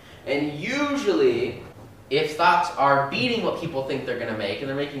money. And usually, if stocks are beating what people think they're going to make, and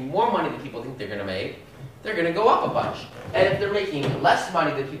they're making more money than people think they're going to make, they're going to go up a bunch. And if they're making less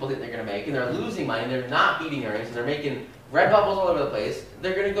money than people think they're going to make, and they're losing money, and they're not beating earnings, and they're making red bubbles all over the place,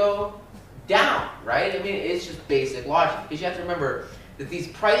 they're going to go down, right? I mean, it's just basic logic. Because you have to remember that these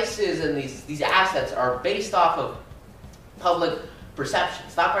prices and these assets are based off of public perception.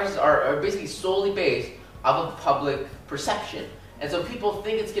 Stock prices are basically solely based off of public perception. And so people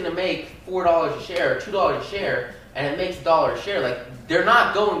think it's going to make $4 a share, or $2 a share, and it makes $1 a share. Like, they're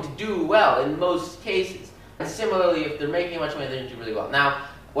not going to do well in most cases. And similarly, if they're making much money, they're going to do really well. Now,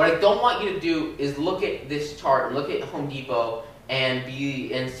 what I don't want you to do is look at this chart and look at Home Depot and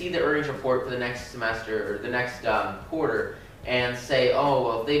see the earnings report for the next semester or the next quarter and say, oh,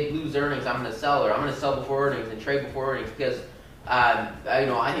 well, if they lose earnings, I'm going to sell, or I'm going to sell before earnings and trade before earnings because I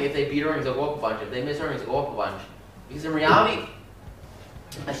think if they beat earnings, they'll go up a bunch. If they miss earnings, they'll go up a bunch. Because in reality,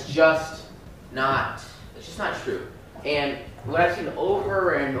 that's just not true. And what I've seen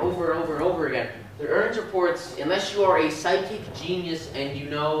over and over and over and over again, the earnings reports, unless you are a psychic genius and you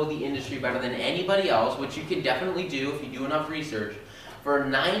know the industry better than anybody else, which you can definitely do if you do enough research, for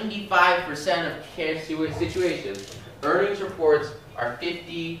 95% of situations, earnings reports are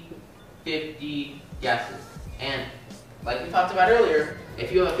 50-50 guesses. And like we talked about earlier,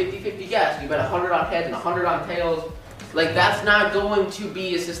 if you have a 50-50 guess, you bet 100 on heads and 100 on tails, like that's not going to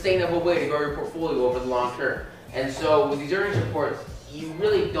be a sustainable way to grow your portfolio over the long term. And so with these earnings reports, you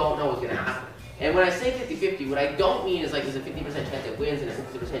really don't know what's going to happen. And when I say 50-50, what I don't mean is like there's a 50% chance it wins and a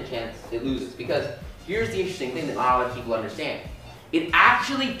 50% chance it loses. Because here's the interesting thing that not a lot of people understand. It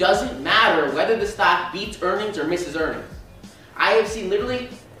actually doesn't matter whether the stock beats earnings or misses earnings. I have seen literally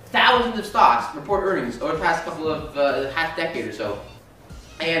thousands of stocks report earnings over the past couple of half decade or so.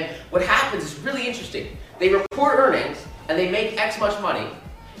 And what happens is really interesting. They report earnings and they make X much money,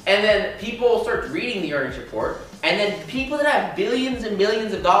 and then people start reading the earnings report, and then people that have billions and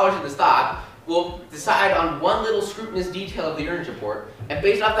millions of dollars in the stock will decide on one little scrutinous detail of the earnings report, and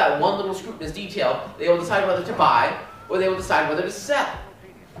based off that one little scrutinous detail, they will decide whether to buy or they will decide whether to sell.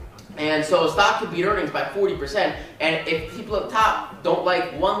 And so a stock could beat earnings by 40%, and if people at the top don't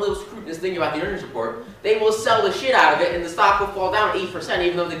like one little scrutinous thing about the earnings report, they will sell the shit out of it and the stock will fall down 8%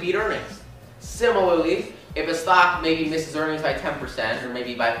 even though they beat earnings. Similarly, if a stock maybe misses earnings by 10% or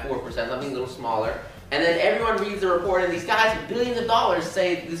maybe by 4%, something a little smaller, and then everyone reads the report and these guys with billions of dollars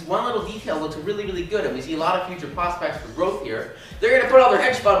say this one little detail looks really, really good and we see a lot of future prospects for growth here, they're going to put all their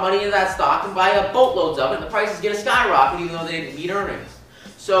hedge fund money into that stock and buy up boatloads of it and the price is going to skyrocket even though they didn't beat earnings.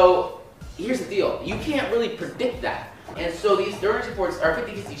 So here's the deal, you can't really predict that. And so these earnings reports are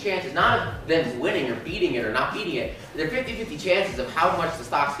 50-50 chances, not of them winning or beating it or not beating it. They're 50-50 chances of how much the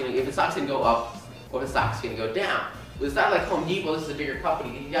stock's going to, if the stock's going to go up or if the stock's going to go down. With a stock like Home Depot, this is a bigger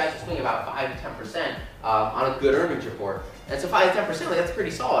company, these guys are swinging about 5-10% on a good earnings report. And so 5-10%, like, that's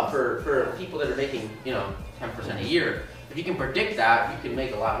pretty solid for people that are making, 10% a year. If you can predict that, you can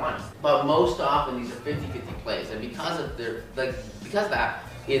make a lot of money. But most often these are 50-50 plays, and because of that,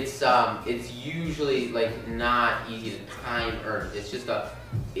 it's usually like not easy to time earn. It's just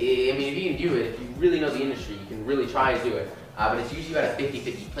if you can do it, if you really know the industry, you can really try to do it. But it's usually about a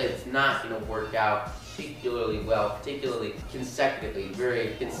 50-50 play that's not going to work out particularly well, particularly consecutively,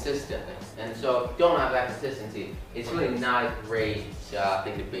 very consistently. And so if you don't have that consistency, it's really not a great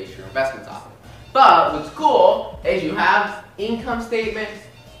thing to base your investments off of. But what's cool is you have income statement,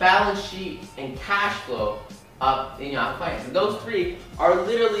 balance sheet, and cash flow up in Yahoo Finance. And those three are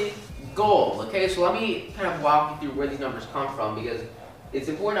literally gold. Okay, so let me kind of walk you through where these numbers come from, because it's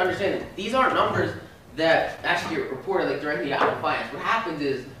important to understand that these aren't numbers that actually get reported like directly to Yahoo Finance. What happens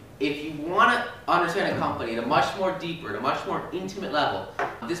is, if you want to understand a company at a much more deeper, at a much more intimate level,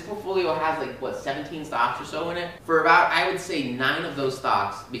 this portfolio has like, 17 stocks or so in it. For about, I would say 9 of those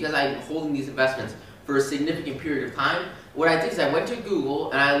stocks, because I'm holding these investments for a significant period of time, what I did is I went to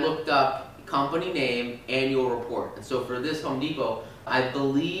Google and I looked up company name, annual report. And so for this Home Depot, I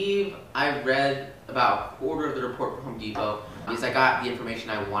believe I read about a quarter of the report for Home Depot, because I got the information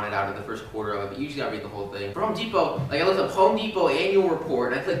I wanted out of the first quarter of it, but usually I read the whole thing. For Home Depot, like I looked up Home Depot annual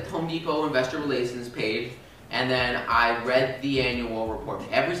report, and I clicked Home Depot Investor Relations page, and then I read the annual report.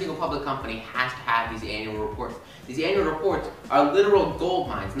 Every single public company has to have these annual reports. These annual reports are literal gold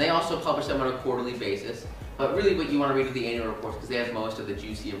mines, and they also publish them on a quarterly basis. But really what you want to read are the annual reports, because they have most of the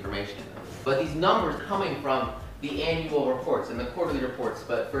juicy information in them. But these numbers coming from the annual reports and the quarterly reports,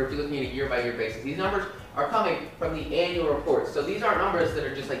 but if you're looking at a year-by-year basis, these numbers are coming from the annual reports. So these aren't numbers that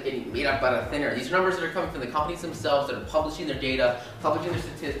are just like getting made up out of thin air. These are numbers that are coming from the companies themselves that are publishing their data, publishing their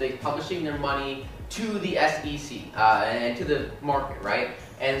statistics, publishing their money to the SEC and to the market, right?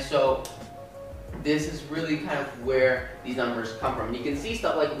 And so this is really kind of where these numbers come from. And you can see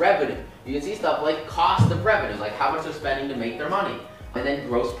stuff like revenue. You can see stuff like cost of revenue, like how much they're spending to make their money. And then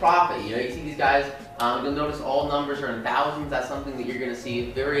gross profit. You see these guys, you'll notice all numbers are in thousands. That's something that you're going to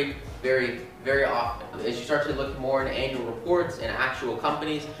see very, very, very often. As you start to look more into annual reports and actual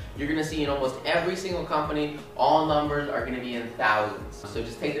companies, you're going to see in almost every single company, all numbers are going to be in thousands. So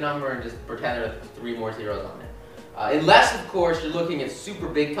just take the number and just pretend there are 3 more zeros on it. Unless, of course, you're looking at super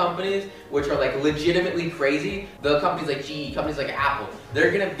big companies, which are like legitimately crazy. The companies like GE, companies like Apple,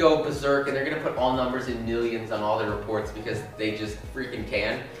 they're going to go berserk and they're going to put all numbers in millions on all their reports because they just freaking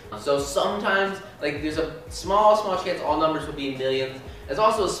can. So sometimes, like, there's a small chance all numbers will be in millions. There's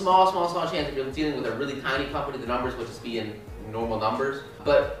also a small chance if you're dealing with a really tiny company, the numbers will just be in normal numbers.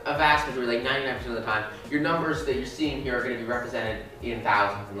 But a vast majority, like 99% of the time, your numbers that you're seeing here are going to be represented in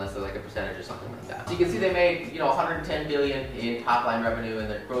thousands unless they're like a percentage or something like that. So you can see they made 110 billion in top line revenue, and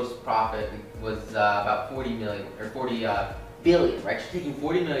their gross profit was about 40 million or 40 billion, right? You're taking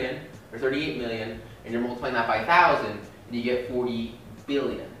 40 million or 38 million and you're multiplying that by 1,000 and you get 40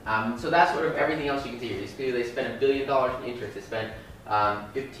 billion. So that's sort of everything else you can see here. You see they spent $1 billion in interest. They spent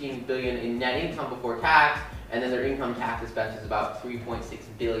 $15 billion in net income before tax, and then their income tax expense is about $3.6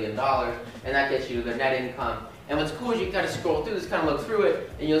 billion, and that gets you to their net income. And what's cool is you can kind of scroll through this, kind of look through it,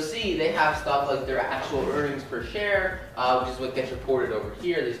 and you'll see they have stuff like their actual earnings per share, which is what gets reported over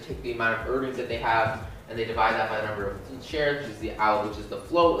here. They just take the amount of earnings that they have, and they divide that by the number of shares, which is the out, which is the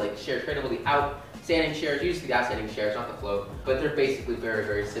float, like share tradable, the outstanding shares, usually the outstanding shares, not the float, but they're basically very,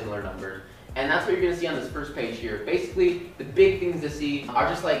 very similar numbers. And that's what you're going to see on this first page here. Basically, the big things to see are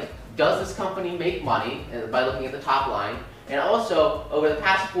just like, does this company make money by looking at the top line? And also, over the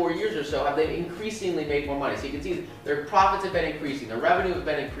past 4 years or so, have they increasingly made more money? So you can see their profits have been increasing, their revenue has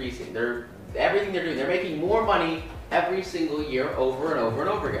been increasing, everything they're doing, they're making more money every single year over and over and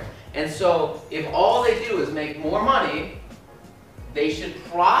over again. And so, if all they do is make more money, they should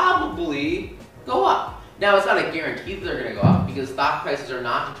probably go up. Now, it's not a guarantee that they're going to go up, because stock prices are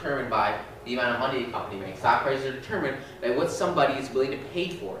not determined by the amount of money a company makes. Stock prices are determined by what somebody is willing to pay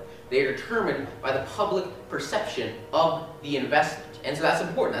for it. They are determined by the public perception of the investment. And so that's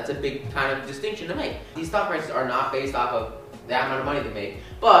important. That's a big kind of distinction to make. These stock prices are not based off of the amount of money they make.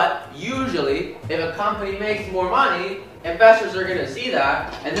 But usually, if a company makes more money, investors are going to see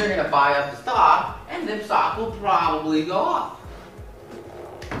that, and they're going to buy up the stock, and the stock will probably go up.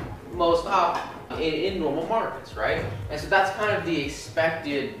 Most often. In normal markets, right? And so that's kind of the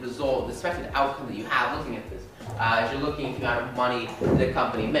expected result, the expected outcome that you have looking at this. As you're looking at the amount of money the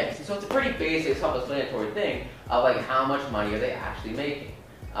company makes. And so it's a pretty basic self-explanatory thing of like how much money are they actually making.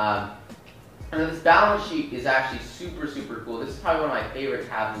 And this balance sheet is actually super, super cool. This is probably one of my favorite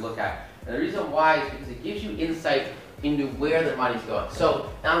tabs to look at. And the reason why is because it gives you insight into where their money's going. So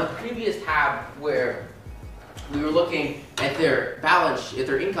now on the previous tab where we were looking at their balance, at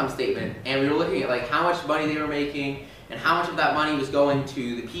their income statement, and we were looking at like how much money they were making and how much of that money was going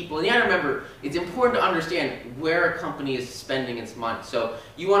to the people. And you gotta remember, it's important to understand where a company is spending its money. So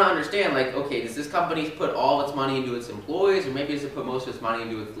you wanna understand like, okay, does this company put all of its money into its employees, or maybe does it put most of its money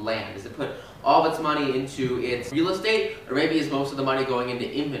into its land? Does it put all of its money into its real estate, or maybe is most of the money going into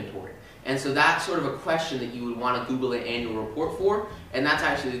inventory? And so that's sort of a question that you would want to Google an annual report for, and that's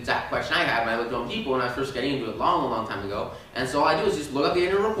actually the exact question I had when I looked at Home Depot when I was first getting into it a long, long time ago. And so all I do is just look up the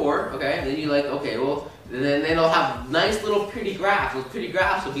annual report, okay, and then you're like, okay, well, then they'll have nice little pretty graphs. Those pretty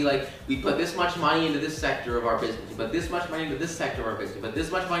graphs will be like, we put this much money into this sector of our business, we put this much money into this sector of our business, we put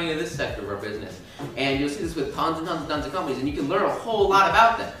this much money into this sector of our business. And you'll see this with tons and tons and tons of companies, and you can learn a whole lot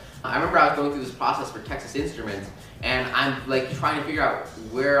about them. I remember I was going through this process for Texas Instruments, and I'm like trying to figure out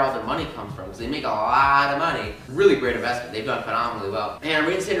where all their money comes from, because they make a lot of money. Really great investment. They've done phenomenally well. And I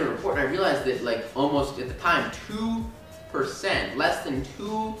read this annual report, and I realized that like almost at the time, 2%, less than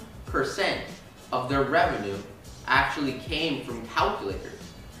 2% of their revenue actually came from calculators.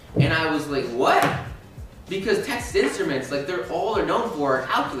 And I was like, what? Because Texas Instruments, like all they're known for are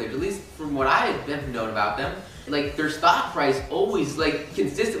calculators, at least from what I have known about them. Like their stock price always like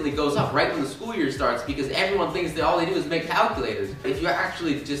consistently goes up right when the school year starts, because everyone thinks that all they do is make calculators. If you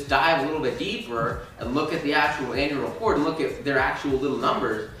actually just dive a little bit deeper and look at the actual annual report and look at their actual little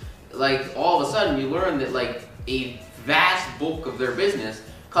numbers, like all of a sudden you learn that like a vast bulk of their business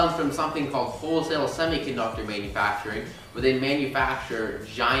comes from something called wholesale semiconductor manufacturing, where they manufacture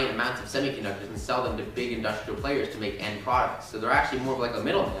giant amounts of semiconductors and sell them to big industrial players to make end products. So they're actually more of like a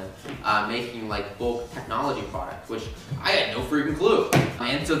middleman, making like bulk technology products, which I had no freaking clue.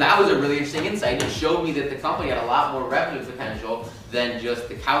 And so that was a really interesting insight. It showed me that the company had a lot more revenue potential than just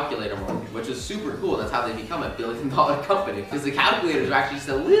the calculator market, which is super cool. That's how they become $1 billion company, because the calculators are actually just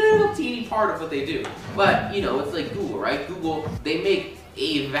a little teeny part of what they do. But you know, it's like Google, right? Google, they make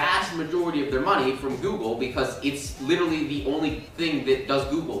a vast majority of their money from Google because it's literally the only thing that does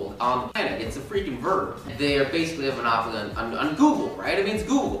Google on the planet. It's a freaking verb. They are basically a monopoly on Google, right? I mean, it's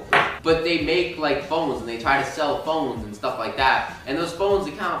Google. But they make like phones, and they try to sell phones and stuff like that. And those phones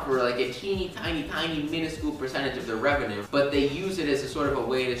account for like a teeny tiny minuscule percentage of their revenue. But they use it as a sort of a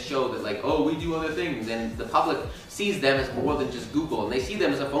way to show that like, oh, we do other things. And the public sees them as more than just Google. And they see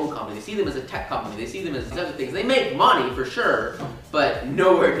them as a phone company. They see them as a tech company. They see them as other things. They make money for sure, but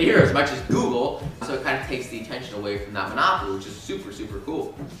nowhere near as much as Google. So it kind of takes the attention away from that monopoly, which is super, super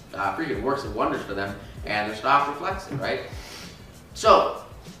cool. Freaking works of wonders for them. And their stock reflects it, right? So,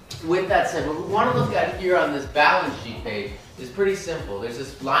 with that said, what we want to look at here on this balance sheet page is pretty simple. There's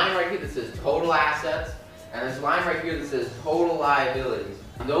this line right here that says total assets, and this line right here that says total liabilities.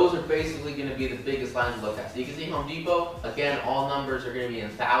 And those are basically going to be the biggest lines to look at. So you can see Home Depot, again, all numbers are going to be in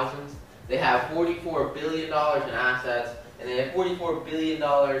thousands. They have $44 billion in assets, and they have $44 billion,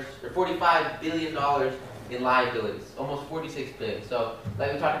 or $45 billion in liabilities, almost $46 billion. So,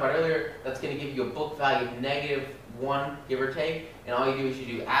 like we talked about earlier, that's going to give you a book value of negative 1, give or take, and all you do is you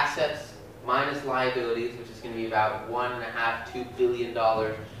do assets minus liabilities, which is going to be about $1.5–2 billion.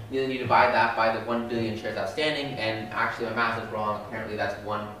 And then you divide that by the 1 billion shares outstanding, and actually my math is wrong. Apparently that's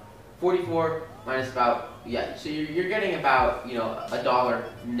 144 minus about, yeah, so you're getting about, you know, $1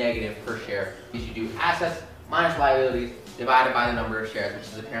 negative per share, because you do assets minus liabilities divided by the number of shares, which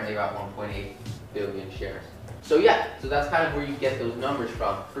is apparently about 1.8 billion shares. So yeah, so that's kind of where you get those numbers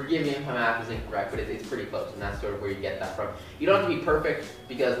from. Forgive me if my math is incorrect, but it's pretty close, and that's sort of where you get that from. You don't have to be perfect,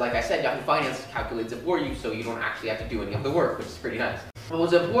 because like I said, Yahoo Finance calculates it for you, so you don't actually have to do any of the work, which is pretty nice. But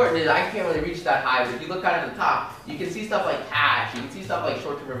what's important is I can't really reach that high, but if you look out at the top, you can see stuff like cash, you can see stuff like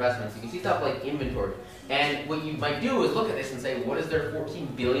short-term investments, you can see stuff like inventory. And what you might do is look at this and say, what is their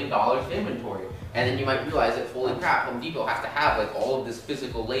 $14 billion of inventory? And then you might realize that, holy crap, Home Depot has to have like all of this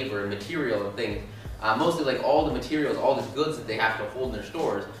physical labor and material and things. Mostly like all the materials, all the goods that they have to hold in their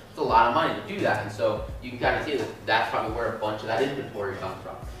stores. It's a lot of money to do that, and so you can kind of see that that's probably where a bunch of that inventory comes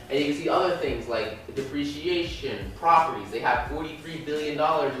from. And you can see other things like depreciation, properties. They have $43 billion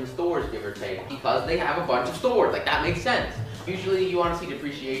in stores, give or take, because they have a bunch of stores. Like, that makes sense. Usually you want to see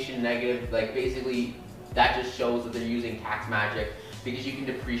depreciation negative, like basically that just shows that they're using tax magic, because you can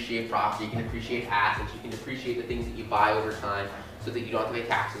depreciate property, you can depreciate assets, you can depreciate the things that you buy over time, so that you don't have to pay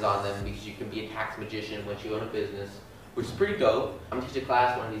taxes on them, because you can be a tax magician once you own a business, which is pretty dope. I'm gonna teach a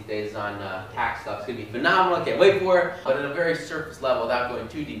class one of these days on tax stuff. It's gonna be phenomenal. I can't wait for it. But at a very surface level, without going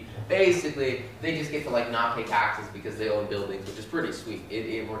too deep, basically they just get to like not pay taxes because they own buildings, which is pretty sweet.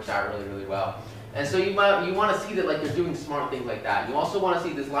 It works out really, really well. And so you want to see that like they're doing smart things like that. You also want to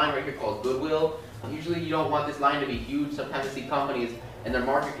see this line right here called goodwill. Usually you don't want this line to be huge. Sometimes you see companies and their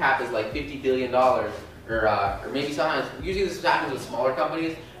market cap is like $50 billion. Or maybe sometimes, usually this happens with smaller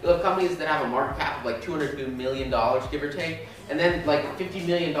companies. You'll have companies that have a market cap of like $200 million, give or take, and then like $50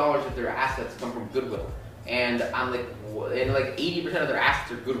 million of their assets come from goodwill. And I'm like, 80% of their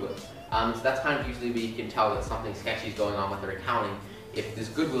assets are goodwill. So that's kind of usually where you can tell that something sketchy is going on with their accounting, if this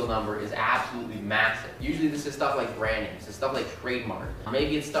goodwill number is absolutely massive. Usually this is stuff like branding, this is stuff like trademark.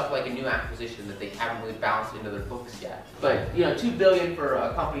 Maybe it's stuff like a new acquisition that they haven't really bounced into their books yet. But you know, $2 billion for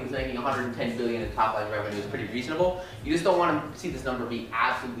a company that's making $110 billion in top line revenue is pretty reasonable. You just don't want to see this number be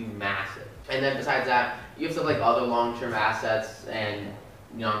absolutely massive. And then besides that, you have stuff like other long-term assets and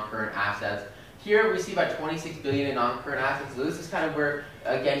non-current assets. Here we see about $26 billion in non-current assets. So this is kind of where,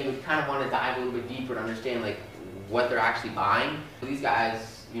 again, you would kind of want to dive a little bit deeper to understand like what they're actually buying. These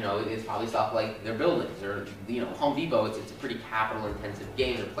guys, you know, it's probably stuff like their buildings, or you know, Home Depot. It's a pretty capital-intensive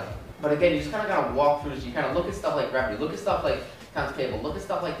game they're playing. But again, you just kind of gotta walk through this. You kind of look at stuff like revenue, look at stuff like accounts payable, look at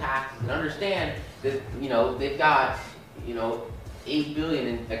stuff like taxes, and understand that you know they've got $8 billion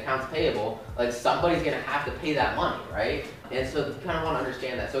in accounts payable. Like somebody's gonna have to pay that money, right? And so you kind of want to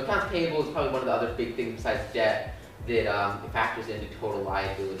understand that. So accounts payable is probably one of the other big things besides debt that factors into total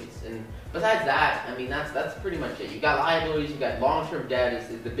liabilities. And besides that, I mean, that's pretty much it. You've got liabilities, you've got long-term debt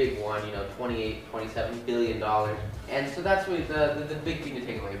is the big one, you know, $27 billion. And so that's really the big thing to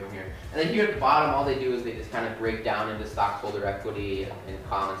take away from here. And then here at the bottom, all they do is they just kind of break down into stockholder equity and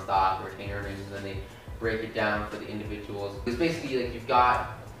common stock and retained earnings, and then they break it down for the individuals. It's basically like you've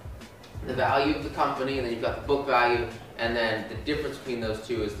got the value of the company, and then you've got the book value, and then the difference between those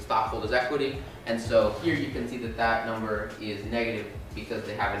two is the stockholders' equity. And so here you can see that that number is negative because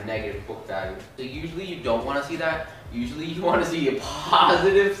they have a negative book value. So usually you don't want to see that. Usually you want to see a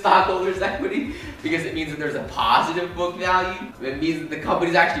positive stockholders' equity because it means that there's a positive book value. It means that the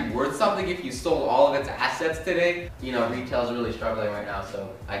company's actually worth something if you sold all of its assets today. You know, retail's really struggling right now,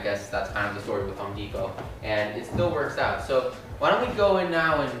 so I guess that's kind of the story with Home Depot. And it still works out. So why don't we go in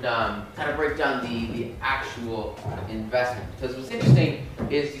now and kind of break down the actual investment? Because what's interesting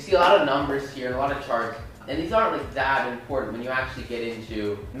is you see a lot of numbers here and a lot of charts, and these aren't like that important when you actually get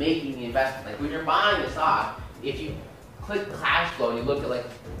into making the investment. Like when you're buying a stock, if you click cash flow and you look at like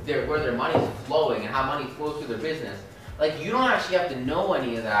where their money is flowing and how money flows through their business, like you don't actually have to know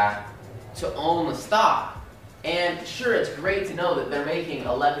any of that to own the stock. And sure, it's great to know that they're making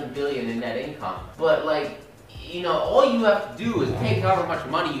 $11 billion in net income, but like, you know, all you have to do is take however much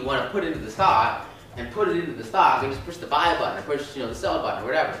money you want to put into the stock and put it into the stock and just push the buy button or push, you know, the sell button or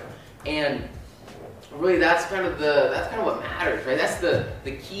whatever. And really, that's kind of what matters, right? That's the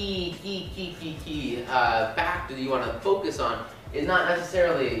key factor that you want to focus on. Is not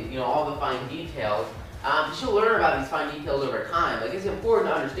necessarily, you know, all the fine details. You'll learn about these fine details over time. Like, it's important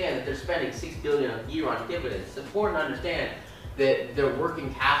to understand that they're spending $6 billion a year on dividends. It's important to understand that their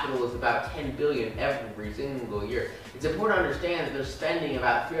working capital is about $10 billion every single year. It's important to understand that they're spending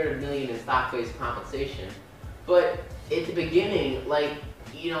about $300 million in stock-based compensation. But at the beginning, like,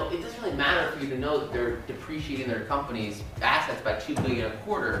 it doesn't really matter for you to know that they're depreciating their company's assets by $2 billion a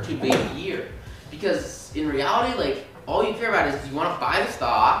quarter or $2 billion a year, because in reality, like, all you care about is you want to buy the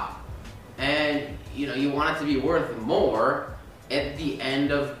stock, and you want it to be worth more at the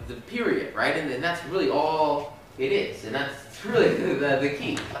end of the period, right? And that's really all it is, and that's really the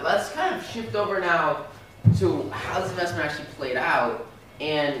key. Let's kind of shift over now to how this investment actually played out,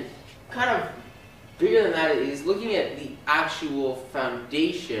 and kind of bigger than that is looking at the actual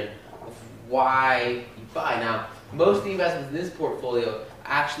foundation of why you buy. Now, most of the investments in this portfolio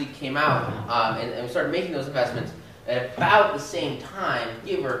actually came out and we started making those investments at about the same time,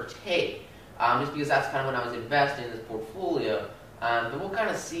 give or take, just because that's kind of when I was investing in this portfolio. But we'll kind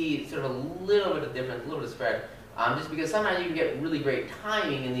of see sort of a little bit of difference, a little bit of spread, just because sometimes you can get really great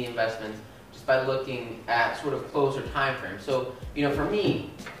timing in the investments just by looking at sort of closer time frames. So, for me,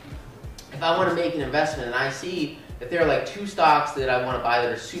 if I want to make an investment and I see that there are like 2 stocks that I want to buy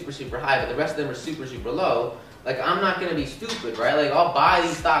that are super, super high, but the rest of them are super, super low, like, I'm not going to be stupid, right? Like, I'll buy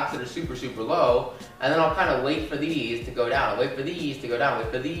these stocks that are super, super low, and then I'll kind of wait for these to go down, wait for these to go down,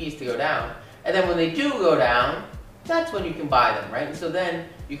 wait for these to go down. And then when they do go down, that's when you can buy them, right? And so then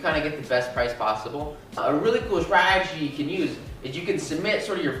you kind of get the best price possible. A really cool strategy you can use is you can submit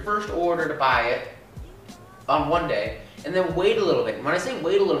sort of your first order to buy it on one day, and then wait a little bit. And when I say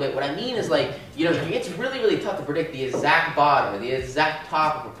wait a little bit, what I mean is, like, it's really, really tough to predict the exact bottom or the exact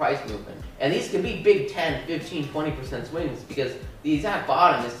top of a price movement. And these can be big 10, 15, 20% swings, because the exact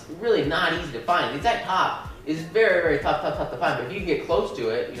bottom is really not easy to find. The exact top is very, very tough to find. But if you can get close to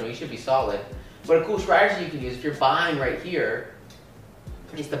it, you should be solid. But a cool strategy you can use if you're buying right here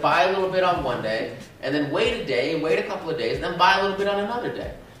is to buy a little bit on one day, and then wait a day, wait a couple of days, and then buy a little bit on another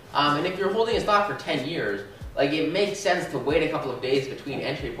day. And if you're holding a stock for 10 years, like, it makes sense to wait a couple of days between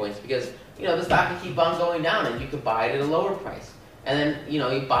entry points, because the stock can keep on going down, and you can buy it at a lower price. And then, you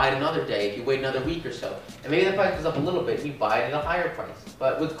buy it another day if you wait another week or so. And maybe the price goes up a little bit and you buy it at a higher price.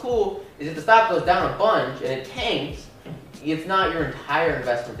 But what's cool is if the stock goes down a bunch and it tanks, it's not your entire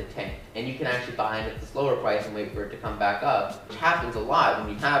investment that tanked. And you can actually buy it at this lower price and wait for it to come back up, which happens a lot when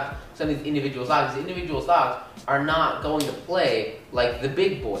you have some of these individual stocks. These individual stocks are not going to play like the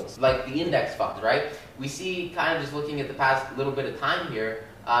big boys, like the index funds, right? We see, kind of just looking at the past little bit of time here,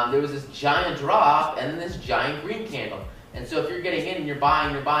 there was this giant drop and then this giant green candle. And so if you're getting in and you're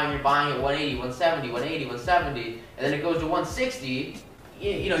buying at 180, 170, 180, 170, and then it goes to 160,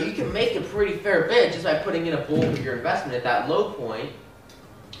 you can make a pretty fair bid just by putting in a bulk of your investment at that low point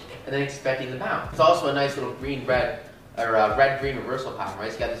and then expecting the bounce. It's also a nice little red-green reversal pattern, right?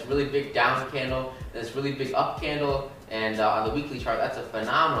 It's got this really big down candle, and this really big up candle, and on the weekly chart, that's a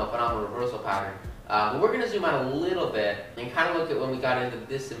phenomenal reversal pattern. But we're going to zoom out a little bit and kind of look at when we got into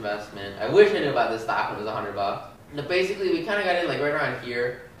this investment. I wish I knew about this stock when it was $100. Now, basically, we kind of got in like right around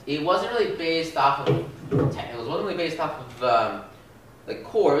here. It wasn't really based off of technicals. It wasn't really based off of like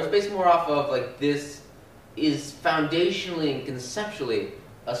core. It was based more off of like this is foundationally and conceptually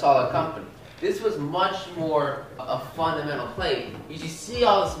a solid company. This was much more a fundamental play. You see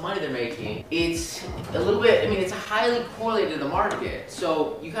all this money they're making. It's a little bit, it's highly correlated to the market.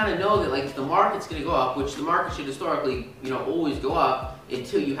 So you kind of know that, like, if the market's going to go up, which the market should historically, always go up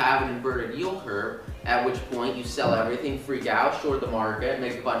until you have an inverted yield curve, at which point you sell everything, freak out, short the market,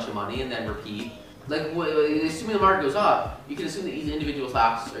 make a bunch of money, and then repeat. Like, assuming the market goes up, you can assume that these individual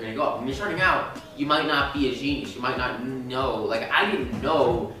stocks are going to go up. When you're starting out, you might not be a genius. You might not know. Like, I didn't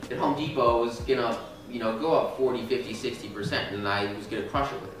know that Home Depot was going to, go up 40, 50, 60%, and I was going to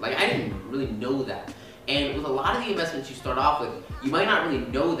crush it with it. Like, I didn't really know that. And with a lot of the investments you start off with, you might not really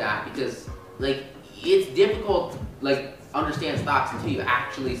know that because, like, it's difficult to, like, understand stocks until you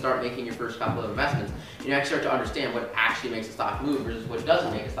actually start making your first couple of investments. You actually start to understand what actually makes a stock move versus what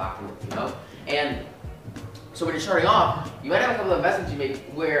doesn't make a stock move, And so when you're starting off, you might have a couple of investments you make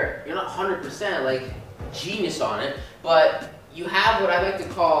where you're not 100% like genius on it, but you have what I like to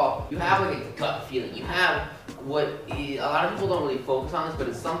call, you have like a gut feeling. You have what a lot of people don't really focus on this, but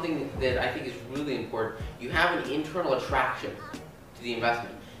it's something that I think is really important. You have an internal attraction to the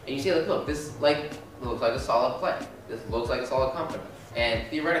investment. And you say, like, look, this looks like a solid play. This looks like a solid company. And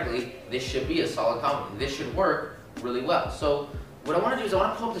theoretically, this should be a solid company. This should work really well. So what I want to do is I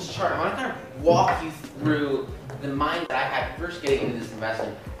want to pull up this chart. I want to kind of walk you through the mind that I had first getting into this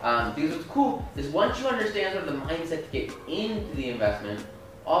investment. Because what's cool is once you understand sort of the mindset to get into the investment,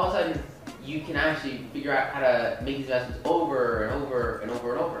 all of a sudden you can actually figure out how to make these investments over and over and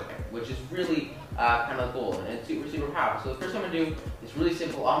over and over again, which is really kind of the goal, and it's super, super powerful. So the first thing I'm going to do is really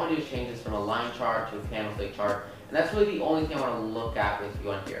simple. All I'm going to do is change this from a line chart to a candlestick chart, and that's really the only thing I want to look at with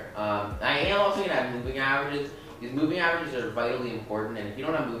you on here. I am also going to add moving averages these moving averages are vitally important, and if you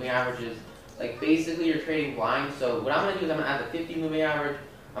don't have moving averages, like basically you're trading blind. So what I'm going to do is I'm going to add the 50 moving average,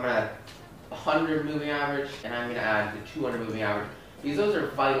 I'm going to add 100 moving average, and I'm going to add the 200 moving average. Because those are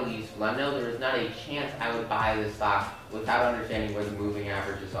vitally useful. I know there is not a chance I would buy this stock without understanding where the moving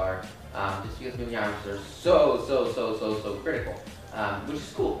averages are. Just because moving averages are so critical, which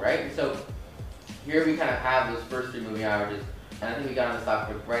is cool, right? And so here we kind of have those first 3 moving averages, and I think we got on the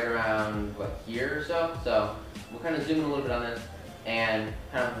stock right around, what, here or so? So we'll kind of zoom in a little bit on this and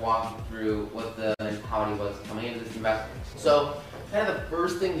kind of walk you through what the mentality was coming into this investment. So kind of the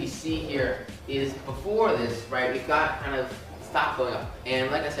first thing we see here is before this, right, we've got kind of stock going up. And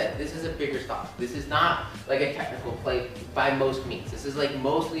like I said, this is a bigger stock. This is not like a technical play by most means. This is like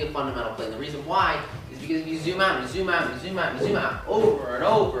mostly a fundamental play. And the reason why is because if you zoom out and you zoom out and you zoom out and you zoom out over and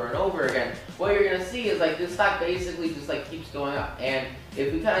over and over again, what you're gonna see is like this stock basically just like keeps going up. And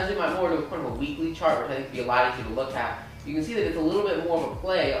if we kind of zoom out more to a kind of a weekly chart, which I think would be a lot easier to look at, you can see that it's a little bit more of a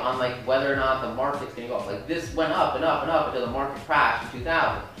play on like whether or not the market's gonna go up. Like this went up and up and up until the market crashed in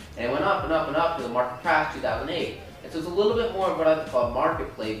 2000. And it went up and up and up until the market crashed in 2008. So it's a little bit more of what I like to call a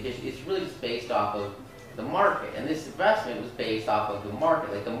market play, because it's really just based off of the market. And this investment was based off of the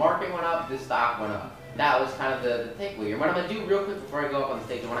market. Like the market went up, this stock went up. That was kind of the takeaway here. What I'm going to do real quick before I go up on the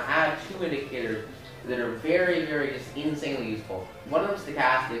stage, I want to add 2 indicators that are very, very just insanely useful. One of them is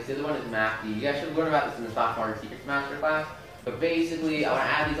stochastics, the other one is MACD. You guys should learn about this in the Stock Market Secrets Masterclass. But basically, I want to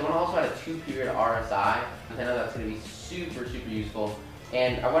add these. I want to also add a 2-period RSI, because I know that's going to be super useful.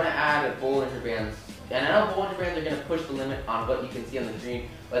 And I want to add a Bollinger Bands. And I know Bollinger Bands are going to push the limit on what you can see on the screen,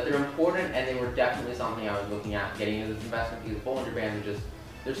 but they're important, and they were definitely something I was looking at getting into this investment, because Bollinger Bands are just,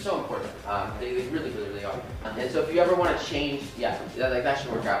 they're so important. They really are. And so if you ever want to change, yeah, like that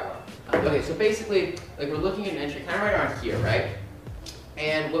should work out well. Okay, so basically, like we're looking at an entry kind of right around here, right?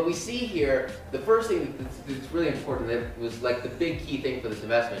 And what we see here, the first thing that's really important, that was like the big key thing for this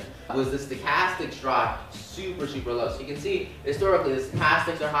investment, was the stochastics dropped super low. So you can see, historically, the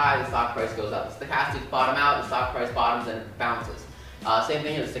stochastics are high, the stock price goes up. The stochastics bottom out, the stock price bottoms, and it bounces. Same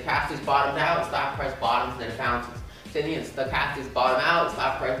thing here, the stochastics bottoms out, the stock price bottoms, and then it bounces. Same thing, the stochastics bottom out, the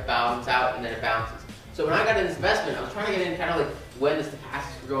stock price bottoms out, and then it bounces. So when I got in this investment, I was trying to get in kind of like when the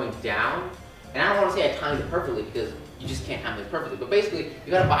stochastics were going down. And I don't want to say I timed it perfectly, because you just can't time it perfectly. But basically,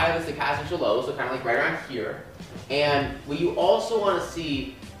 you got to buy the stochastics are low, so kind of like right around here. And what you also want to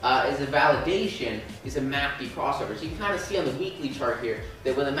see as a validation is a MACD crossover. So you can kind of see on the weekly chart here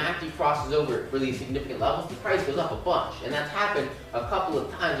that when the MACD crosses over really significant levels, the price goes up a bunch. And that's happened a couple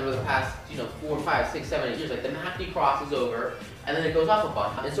of times over the past 4, 5, 6, 7, 8 years. Like the MACD crosses over and then it goes up a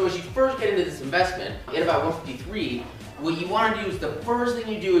bunch. And so as you first get into this investment, at about 153, what you want to do is the first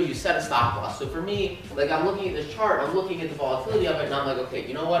thing you do is you set a stop loss. So for me, like I'm looking at this chart, I'm looking at the volatility of it, and I'm like, okay,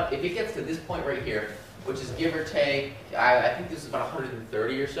 you know what? If it gets to this point right here, which is give or take, I think this is about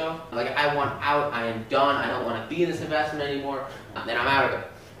 130 or so. Like I want out, I am done, I don't want to be in this investment anymore, then I'm out of it.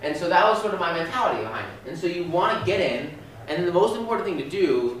 And so that was sort of my mentality behind it. And so you want to get in, and then the most important thing to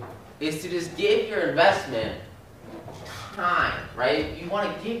do is to just give your investment time, right? You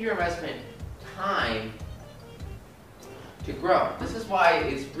want to give your investment time to grow. This is why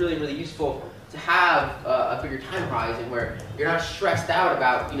it's really useful to have a bigger time horizon where you're not stressed out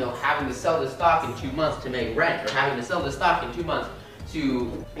about having to sell this stock in 2 months to make rent, or having to sell this stock in 2 months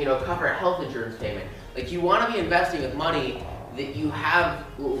to cover a health insurance payment. Like you want to be investing with money that you have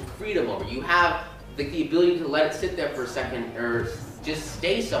freedom over. You have like the ability to let it sit there for a second, or just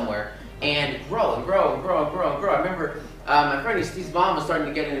stay somewhere and grow and grow and grow and grow and grow. I remember my friend, his mom was starting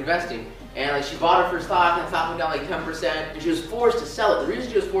to get into investing. And like she bought her first stock, and the stock went down like 10%, and she was forced to sell it. The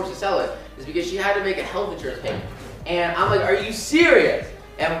reason she was forced to sell it is because she had to make a health insurance payment. And I'm like, are you serious?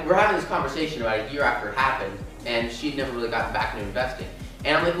 And we're having this conversation about a year after it happened, and she'd never really gotten back into investing.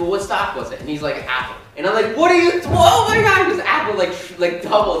 And I'm like, well, what stock was it? And he's like, Apple. And I'm like, what are you, oh my God, because Apple like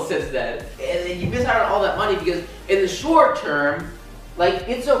doubled since then. And then you miss out on all that money, because in the short term, like,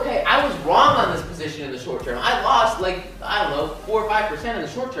 it's okay. I was wrong on this position in the short term. I lost like, I don't know, 4 or 5% in the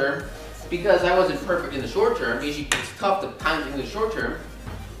short term, because I wasn't perfect in the short term, because it's tough to time in the short term.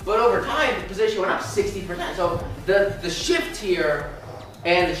 But over time, the position went up 60%. So the shift here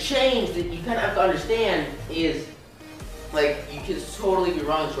and the change that you kind of have to understand is, like, you can totally be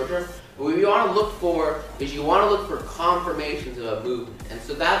wrong in the short term. But what you want to look for is you want to look for confirmations of a movement. And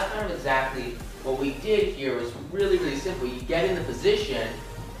so that's kind of exactly what we did here. Was really simple. You get in the position,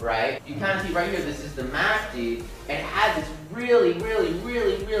 right? You kind of see right here, this is the MACD, and it had this really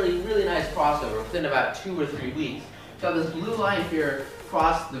nice crossover within about 2 or 3 weeks. So this blue line here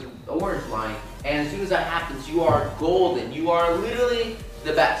crossed the orange line, and as soon as that happens, you are golden. You are literally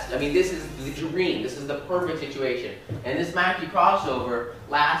the best. I mean, this is the dream. This is the perfect situation. And this MACD crossover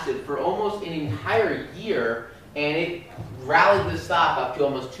lasted for almost an entire year, and it rallied the stock up to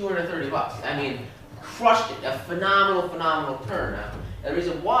almost 230 bucks. I mean, crushed it. A phenomenal, phenomenal turn. Now, and the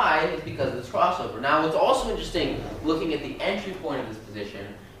reason why is because of this crossover. Now, what's also interesting, looking at the entry point of this position,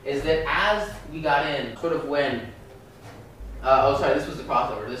 is that as we got in, sort of when, this was the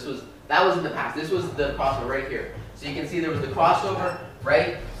crossover. That was in the past. This was the crossover right here. So you can see there was the crossover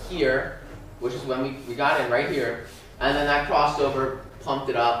right here, which is when we got in right here, and then that crossover pumped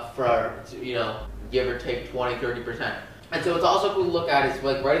it up for, give or take 20-30%. And so what's also cool to look at is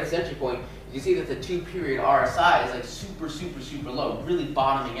like right at this entry point, you see that the 2-period RSI is like super, super, super low, really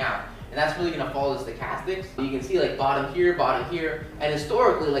bottoming out. And that's really going to follow the stochastics. You can see like bottom here, and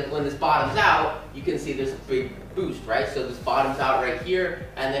historically, like when this bottoms out, you can see there's a big boost, right? So this bottoms out right here,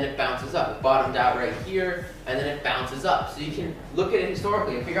 and then it bounces up. It bottomed out right here, and then it bounces up. So you can look at it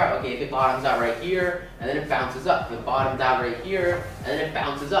historically and figure out, okay, if it bottoms out right here, and then it bounces up. If it bottoms out right here, and then it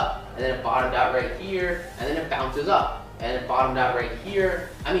bounces up. And then it bottomed out right here, and then it bounces up. And it bottomed out right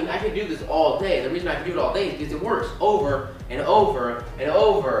here. I mean, I could do this all day. The reason I can do it all day is because it works over and over and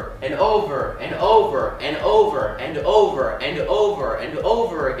over and over and over and over and over and over and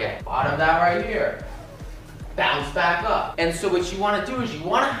over again. Bottomed out right here. Bounce back up. And so what you want to do is you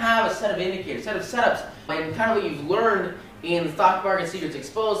want to have a set of indicators, set of setups, and kind of what you've learned in the Stock Market Secrets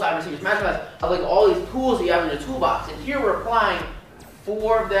Exposed, Cyber Secrets Masterclass, of like all these tools that you have in your toolbox. And here we're applying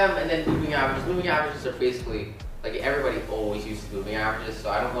 4 of them, and then moving averages. Moving averages are basically, like everybody always uses moving averages, so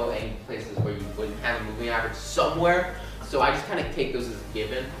I don't know any places where you wouldn't have a moving average somewhere. So I just kind of take those as a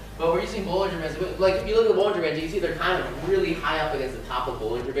given. But we're using Bollinger Bands. Like if you look at the Bollinger Bands, you can see they're kind of really high up against the top of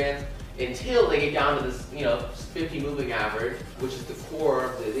Bollinger Bands until they get down to this, 50 moving average, which is the core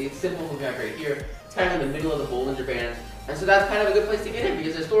of the simple moving average right here. It's kind of in the middle of the Bollinger Bands. And so that's kind of a good place to get in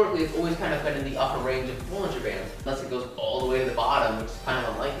because historically it's always kind of been in the upper range of the Bollinger Bands, unless it goes all the way to the bottom, which is kind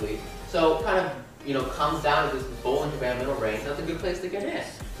of unlikely. So kind of comes down to this Bollinger Band middle range. That's a good place to get in.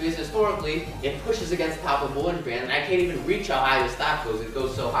 Because historically, it pushes against the top of the Bollinger Band, and I can't even reach how high the stock goes. It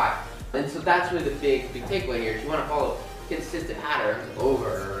goes so high. And so that's really the big takeaway here. Is you want to follow consistent patterns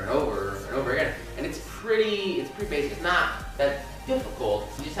over and over and over again. And it's pretty basic. It's not that difficult.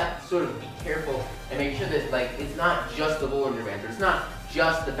 You just have to sort of be careful and make sure that it's not just the Bollinger Band, or it's not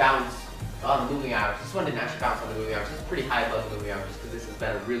just the bounce on the moving average. This one didn't actually bounce on the moving average. It's pretty high above the moving average because this has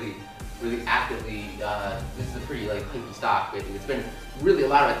been a really actively, this is a pretty pinky stock, basically. It's been really a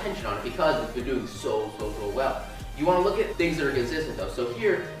lot of attention on it because it's been doing so well. You want to look at things that are consistent though. So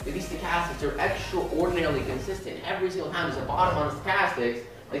here, these stochastics are extraordinarily consistent. Every single time there's a bottom on the stochastics,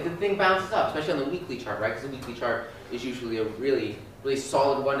 the thing bounces up, especially on the weekly chart, right? Because the weekly chart is usually a really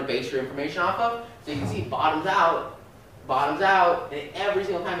solid one to base your information off of. So you can see it bottoms out, and every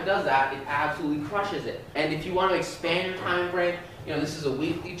single time it does that, it absolutely crushes it. And if you want to expand your time frame, this is a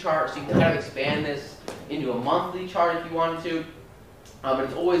weekly chart, so you can kind of expand this into a monthly chart if you wanted to. But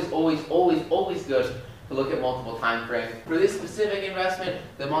it's always good to look at multiple time frames. For this specific investment,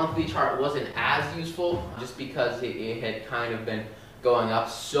 the monthly chart wasn't as useful just because it had kind of been going up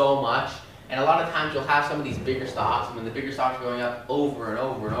so much. And a lot of times you'll have some of these bigger stocks, and when the bigger stocks are going up over and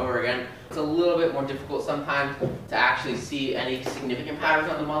over and over again, it's a little bit more difficult sometimes to actually see any significant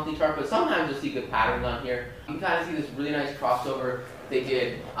patterns on the monthly chart, but sometimes you'll see good patterns on here. You can kind of see this really nice crossover they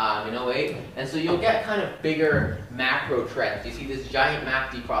did in 08, and so you'll get kind of bigger macro trends. You see this giant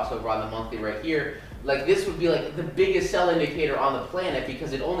MACD crossover on the monthly right here. This would be the biggest sell indicator on the planet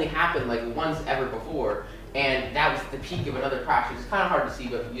because it only happened once ever before. And that was the peak of another crash. It's kind of hard to see,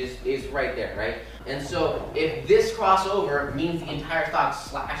 but it's right there, right? And so if this crossover means the entire stock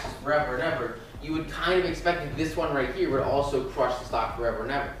slashes forever and ever, you would kind of expect that this one right here would also crush the stock forever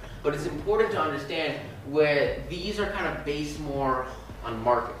and ever. But it's important to understand where these are kind of based more on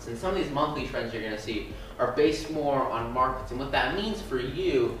markets. And some of these monthly trends you're going to see are based more on markets. And what that means for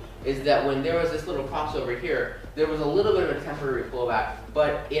you is that when there was this little crossover here, there was a little bit of a temporary pullback,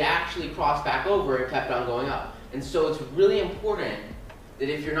 but it actually crossed back over and kept on going up. And so it's really important that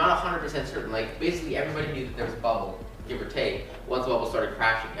if you're not 100% certain, basically everybody knew that there was a bubble, give or take, once the bubble started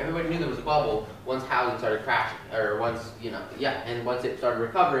crashing. Everybody knew there was a bubble once housing started crashing, or once, and once it started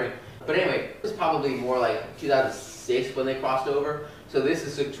recovering. But anyway, it was probably more like 2006 when they crossed over. So this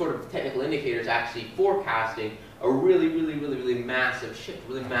is a sort of technical indicators actually forecasting a really massive shift,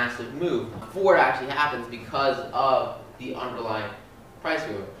 really massive move before it actually happens because of the underlying price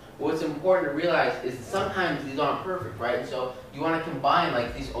move. What's important to realize is sometimes these aren't perfect, right? And so you want to combine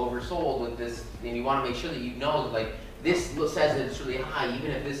these oversold with this, and you want to make sure that you know that this says that it's really high,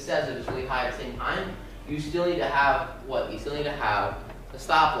 even if this says that it's really high at the same time, you still need to have what? You still need to have a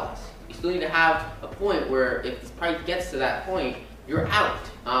stop loss. You still need to have a point where if this price gets to that point, you're out.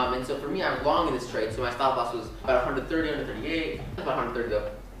 And so for me, I was long in this trade, so my stop loss was about 130, 138, about 130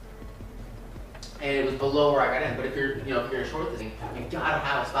 though. And it was below where I got in. But if you're, if you're in short this thing, you gotta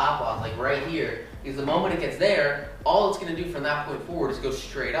have a stop loss like right here, because the moment it gets there, all it's gonna do from that point forward is go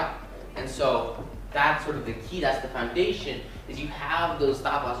straight up. And so that's sort of the key. That's the foundation. Is you have those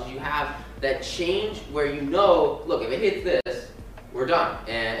stop losses. You have that change where look, if it hits this, we're done,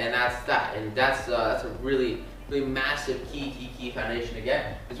 and that's that. And that's a really massive key foundation to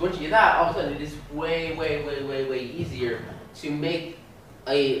get. Because once you get that, all of a sudden it is way easier to make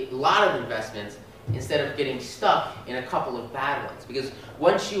a lot of investments instead of getting stuck in a couple of bad ones. Because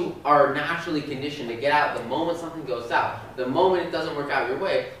once you are naturally conditioned to get out the moment something goes south, the moment it doesn't work out your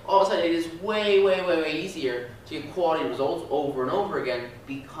way, all of a sudden it is way easier to get quality results over and over again,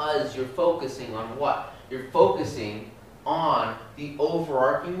 because you're focusing on what? You're focusing on the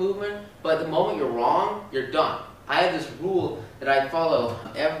overarching movement, but the moment you're wrong, you're done. I have this rule that I follow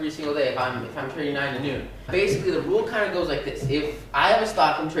every single day if I'm trading 9 to noon. Basically, the rule kind of goes like this. If I have a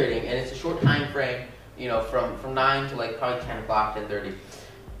stock I'm trading and it's a short time frame, from 9 to like probably 10 o'clock, 10:30. If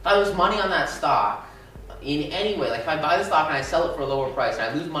I lose money on that stock in any way, like if I buy the stock and I sell it for a lower price and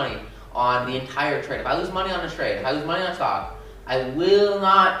I lose money on the entire trade, if I lose money on a trade, if I lose money on a stock, I will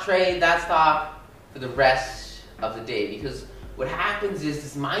not trade that stock for the rest of the day, because what happens is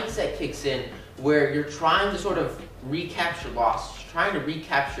this mindset kicks in where you're trying to sort of recapture loss, trying to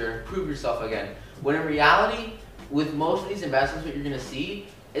recapture, prove yourself again. When in reality, with most of these investments, what you're going to see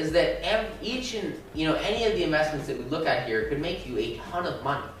is that any of the investments that we look at here could make you a ton of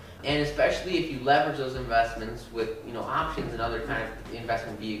money. And especially if you leverage those investments with options and other kind of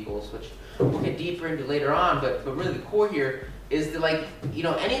investment vehicles, which we'll get deeper into later on. But really the core here is that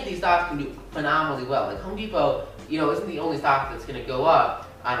any of these stocks can do phenomenally well. Like Home Depot, isn't the only stock that's going to go up,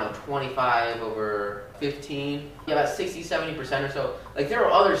 25 over 15, about 60, 70% or so. Like there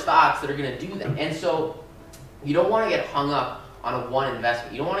are other stocks that are going to do that. And so you don't want to get hung up on one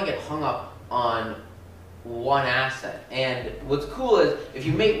investment. You don't want to get hung up on one asset. And what's cool is if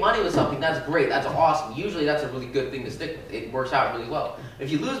you make money with something, that's great, that's awesome. Usually that's a really good thing to stick with. It works out really well.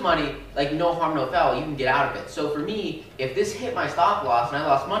 If you lose money, like no harm, no foul, you can get out of it. So for me, if this hit my stop loss and I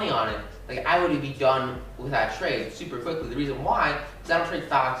lost money on it, I would be done with that trade super quickly. The reason why is I don't trade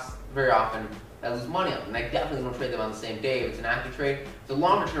stocks very often that I lose money on, and I definitely don't trade them on the same day if it's an active trade. If it's a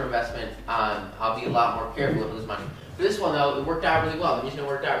longer term investment, I'll be a lot more careful if I lose money. For this one though, it worked out really well. The reason it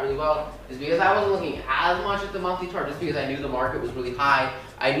worked out really well is because I wasn't looking as much at the monthly chart, just because I knew the market was really high.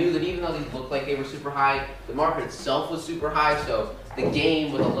 I knew that even though these looked like they were super high, the market itself was super high, so the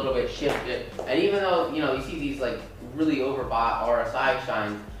game was a little bit shifted. And even though you see these really overbought RSI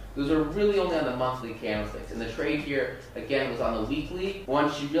shines, those are really only on the monthly candlesticks. And the trade here, again, was on the weekly.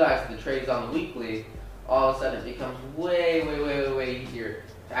 Once you realize that the trade is on the weekly, all of a sudden it becomes way easier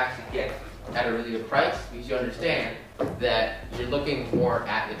to actually get at a really good price, because you understand that you're looking more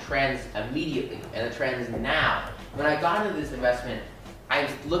at the trends immediately and the trends now. When I got into this investment, I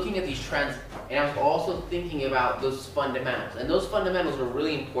was looking at these trends and I was also thinking about those fundamentals. And those fundamentals are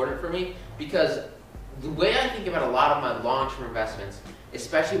really important for me, because the way I think about a lot of my long-term investments,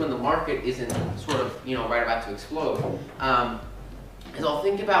 especially when the market isn't sort of, right about to explode, is I'll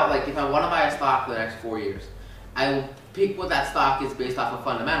think about if I want to buy a stock for the next 4 years, I will pick what that stock is based off of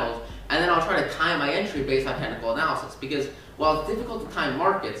fundamentals, and then I'll try to time my entry based on technical analysis. Because while it's difficult to time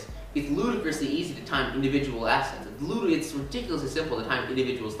markets, it's ludicrously easy to time individual assets. It's ridiculously simple to time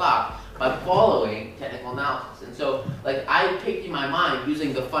individual stock by following technical analysis. And so, I picked in my mind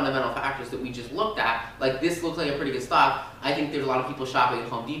using the fundamental factors that we just looked at. This looks like a pretty good stock. I think there's a lot of people shopping at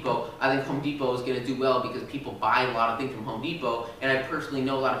Home Depot. I think Home Depot is going to do well because people buy a lot of things from Home Depot. And I personally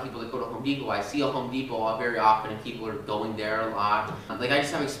know a lot of people that go to Home Depot. I see a Home Depot very often, and people are going there a lot. I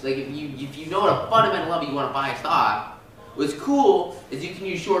just have if you know at a fundamental level you want to buy a stock, what's cool is you can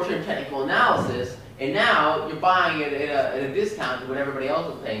use short-term technical analysis, and now you're buying it at a discount to what everybody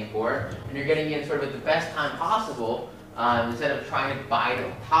else is paying for it, and you're getting in sort of at the best time possible, instead of trying to buy it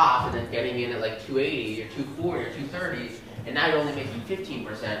at the top and then getting in at 280 or 240 or 230, and now you're only making 15%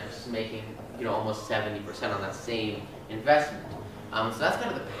 versus making almost 70% on that same investment. So that's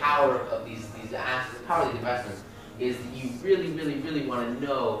kind of the power of these assets, the power of these investments, is that you really want to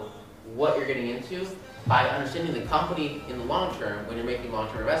know what you're getting into by understanding the company in the long term when you're making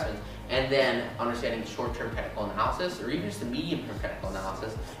long-term investments, and then understanding short-term technical analysis, or even just the medium-term technical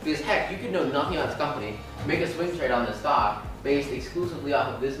analysis. Because heck, you could know nothing about this company, make a swing trade on this stock based exclusively off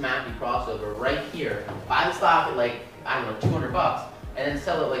of this MACD crossover right here, buy the stock at $200, and then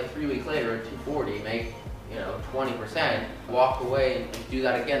sell it 3 weeks later at 240, make 20%, walk away and do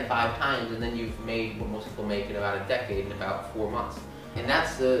that again 5 times, and then you've made what most people make in about a decade in about 4 months. And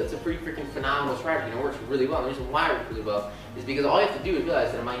it's a pretty freaking phenomenal strategy, and it works really well. And the reason why it works really well is because all you have to do is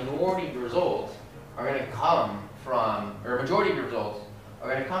realize that a minority of your results are going to come from, or a majority of your results are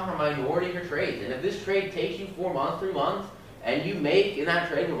going to come from a minority of your trades. And if this trade takes you 4 months, 3 months, and you make in that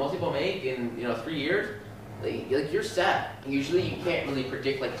trade what most people make in 3 years, like you're set. Usually you can't really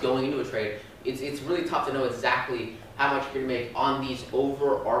predict like going into a trade. It's really tough to know exactly how much you're going to make on these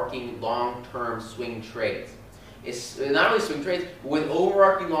overarching long-term swing trades. It's not only swing trades, but with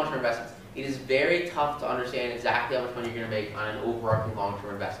overarching long-term investments. It is very tough to understand exactly how much money you're going to make on an overarching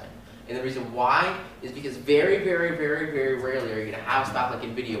long-term investment. And the reason why is because very, very, very, very rarely are you going to have a stock like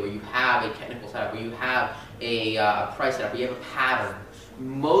NVIDIA where you have a technical setup, where you have a price setup, where you have a pattern.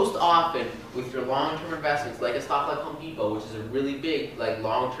 Most often, with your long-term investments, like a stock like Home Depot, which is a really big like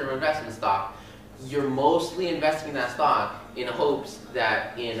long-term investment stock, you're mostly investing in that stock in hopes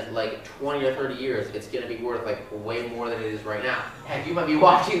that in like 20 or 30 years, it's going to be worth like way more than it is right now. Heck, you might be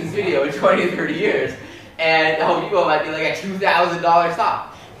watching this video in 20 or 30 years, and Home Depot might be like a $2,000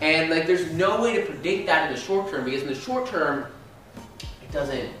 stock. And like, there's no way to predict that in the short term, because in the short term, it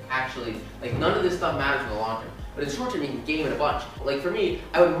doesn't actually, like none of this stuff matters in the long term. But in the short term, you can game it a bunch. Like for me,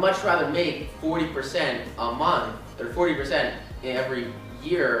 I would much rather make 40% a month, or 40% in every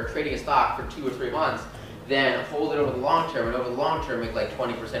year trading a stock for 2 or 3 months than hold it over the long term, and over the long term make like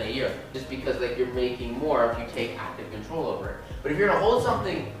 20% a year. Just because like you're making more if you take active control over it. But if you're gonna hold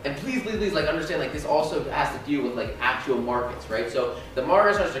something, and please like understand like this also has to deal with like actual markets, right? So the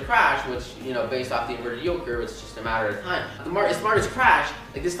market starts to crash, which based off the inverted yield curve, it's just a matter of time. If the market's crash,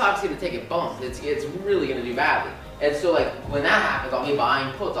 like this stock's gonna take a bump. It's really gonna do badly. And so like when that happens, I'll be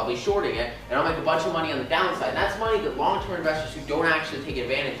buying puts, I'll be shorting it, and I'll make a bunch of money on the downside. And that's money that long-term investors who don't actually take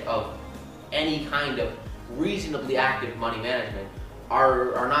advantage of any kind of reasonably active money management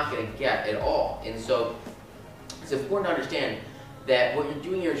are not going to get at all. And so it's important to understand that what you're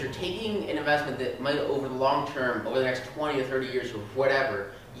doing here is you're taking an investment that might over the long term, over the next 20 or 30 years or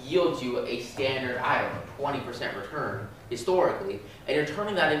whatever, yields you a standard, I don't know, 20% return historically, and you're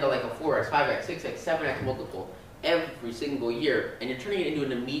turning that into like a 4x, 5x, 6x, 7x multiple every single year, and you're turning it into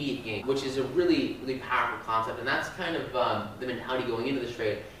an immediate gain, which is a really, really powerful concept. And that's kind of the mentality going into this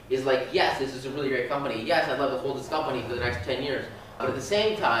trade, is like, yes, this is a really great company. Yes, I'd love to hold this company for the next 10 years. But at the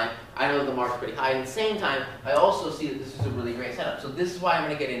same time, I know the market's pretty high. And at the same time, I also see that this is a really great setup. So this is why I'm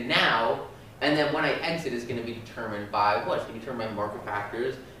going to get in now. And then when I exit, it's going to be determined by what? It's going to be determined by market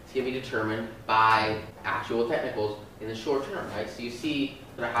factors. It's going to be determined by actual technicals in the short term, right? So you see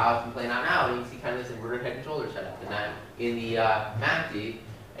sort of how it's been playing out now, and you can see kind of this inverted head and shoulder setup. And that in the MACD,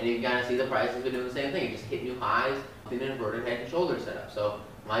 and you can kind of see the price has been doing the same thing. You just hit new highs in an inverted head and shoulder setup. So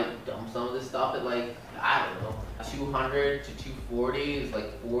might dump some of this stuff at like, I don't know, 200 to 240 is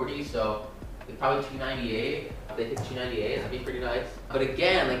like 40, so it's probably 298. If they hit 298, that'd be pretty nice. But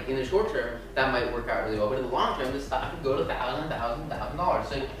again, like in the short term, that might work out really well. But in the long term, this stock could go to $1,000.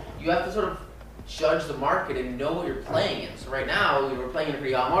 So you have to sort of judge the market and know what you're playing in. So right now, we're playing in a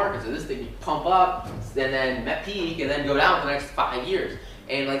pretty hot market. So this thing, you pump up, and then met peak, and then go down for the next 5 years.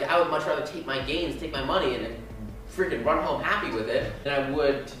 And like, I would much rather take my gains, take my money, and freaking run home happy with it than I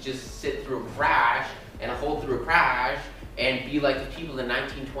would to just sit through a crash and hold through a crash and be like the people in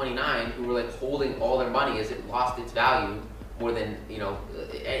 1929 who were like holding all their money as it lost its value more than,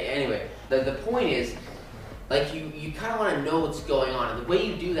 anyway. The point is, like, you kind of want to know what's going on, and the way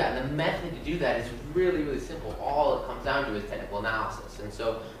you do that, and the method to do that is really, really simple. All it comes down to is technical analysis. And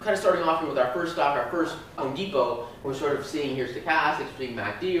so, kind of starting off here with our first stock, our first Home Depot, we're sort of seeing here stochastics, we're seeing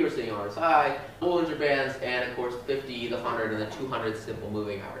MACD, we're seeing RSI, Bollinger Bands, and of course 50, the 100, and the 200 simple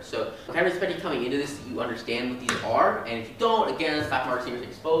moving average. So, kind of expecting coming into this that you understand what these are, and if you don't, again, stock market seems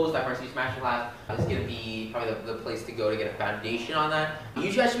exposed, stock market seems smashing class, is going to be probably the place to go to get a foundation on that.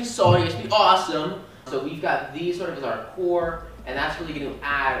 You guys should be solid, you guys should be awesome. So we've got these sort of as our core, and that's really going to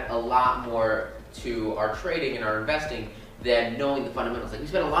add a lot more to our trading and our investing than knowing the fundamentals. Like, we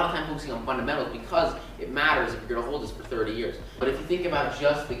spend a lot of time focusing on fundamentals because it matters if you're going to hold this for 30 years. But if you think about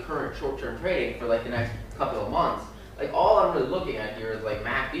just the current short-term trading for like the next couple of months, like all I'm really looking at here is like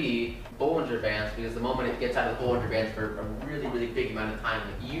MACD, Bollinger Bands, because the moment it gets out of the Bollinger Bands for a really, really big amount of time,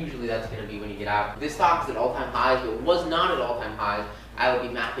 like usually that's going to be when you get out. This stock is at all-time highs, but it was not at all-time highs. I would be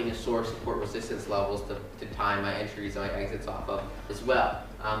mapping a source support resistance levels to time my entries and my exits off of as well.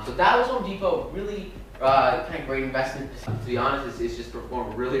 So that was Home Depot. Really kind of great investment. To be honest, it's just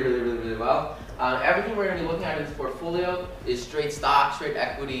performed really, really, really, really well. Everything we're going to be looking at in this portfolio is straight stock, straight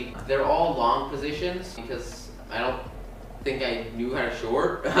equity. They're all long positions because I don't think I knew how to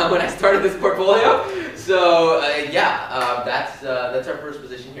short when I started this portfolio. So that's our first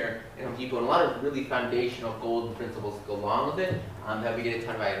position here in Home Depot, and a lot of really foundational golden principles go along with it that we get a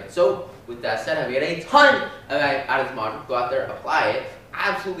ton of value. So with that said, we get a ton of value out of this module. Go out there, apply it,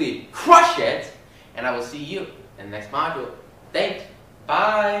 absolutely crush it, and I will see you in the next module. Thanks.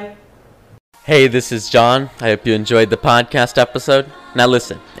 Bye. Hey, this is John. I hope you enjoyed the podcast episode. Now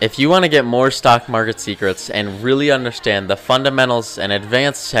listen, if you want to get more stock market secrets and really understand the fundamentals and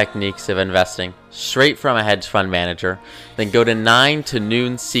advanced techniques of investing straight from a hedge fund manager, then go to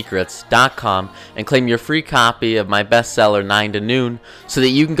 9tonoonsecrets.com and claim your free copy of my bestseller 9 to Noon so that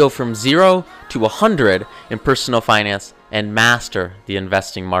you can go from 0 to 100 in personal finance and master the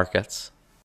investing markets.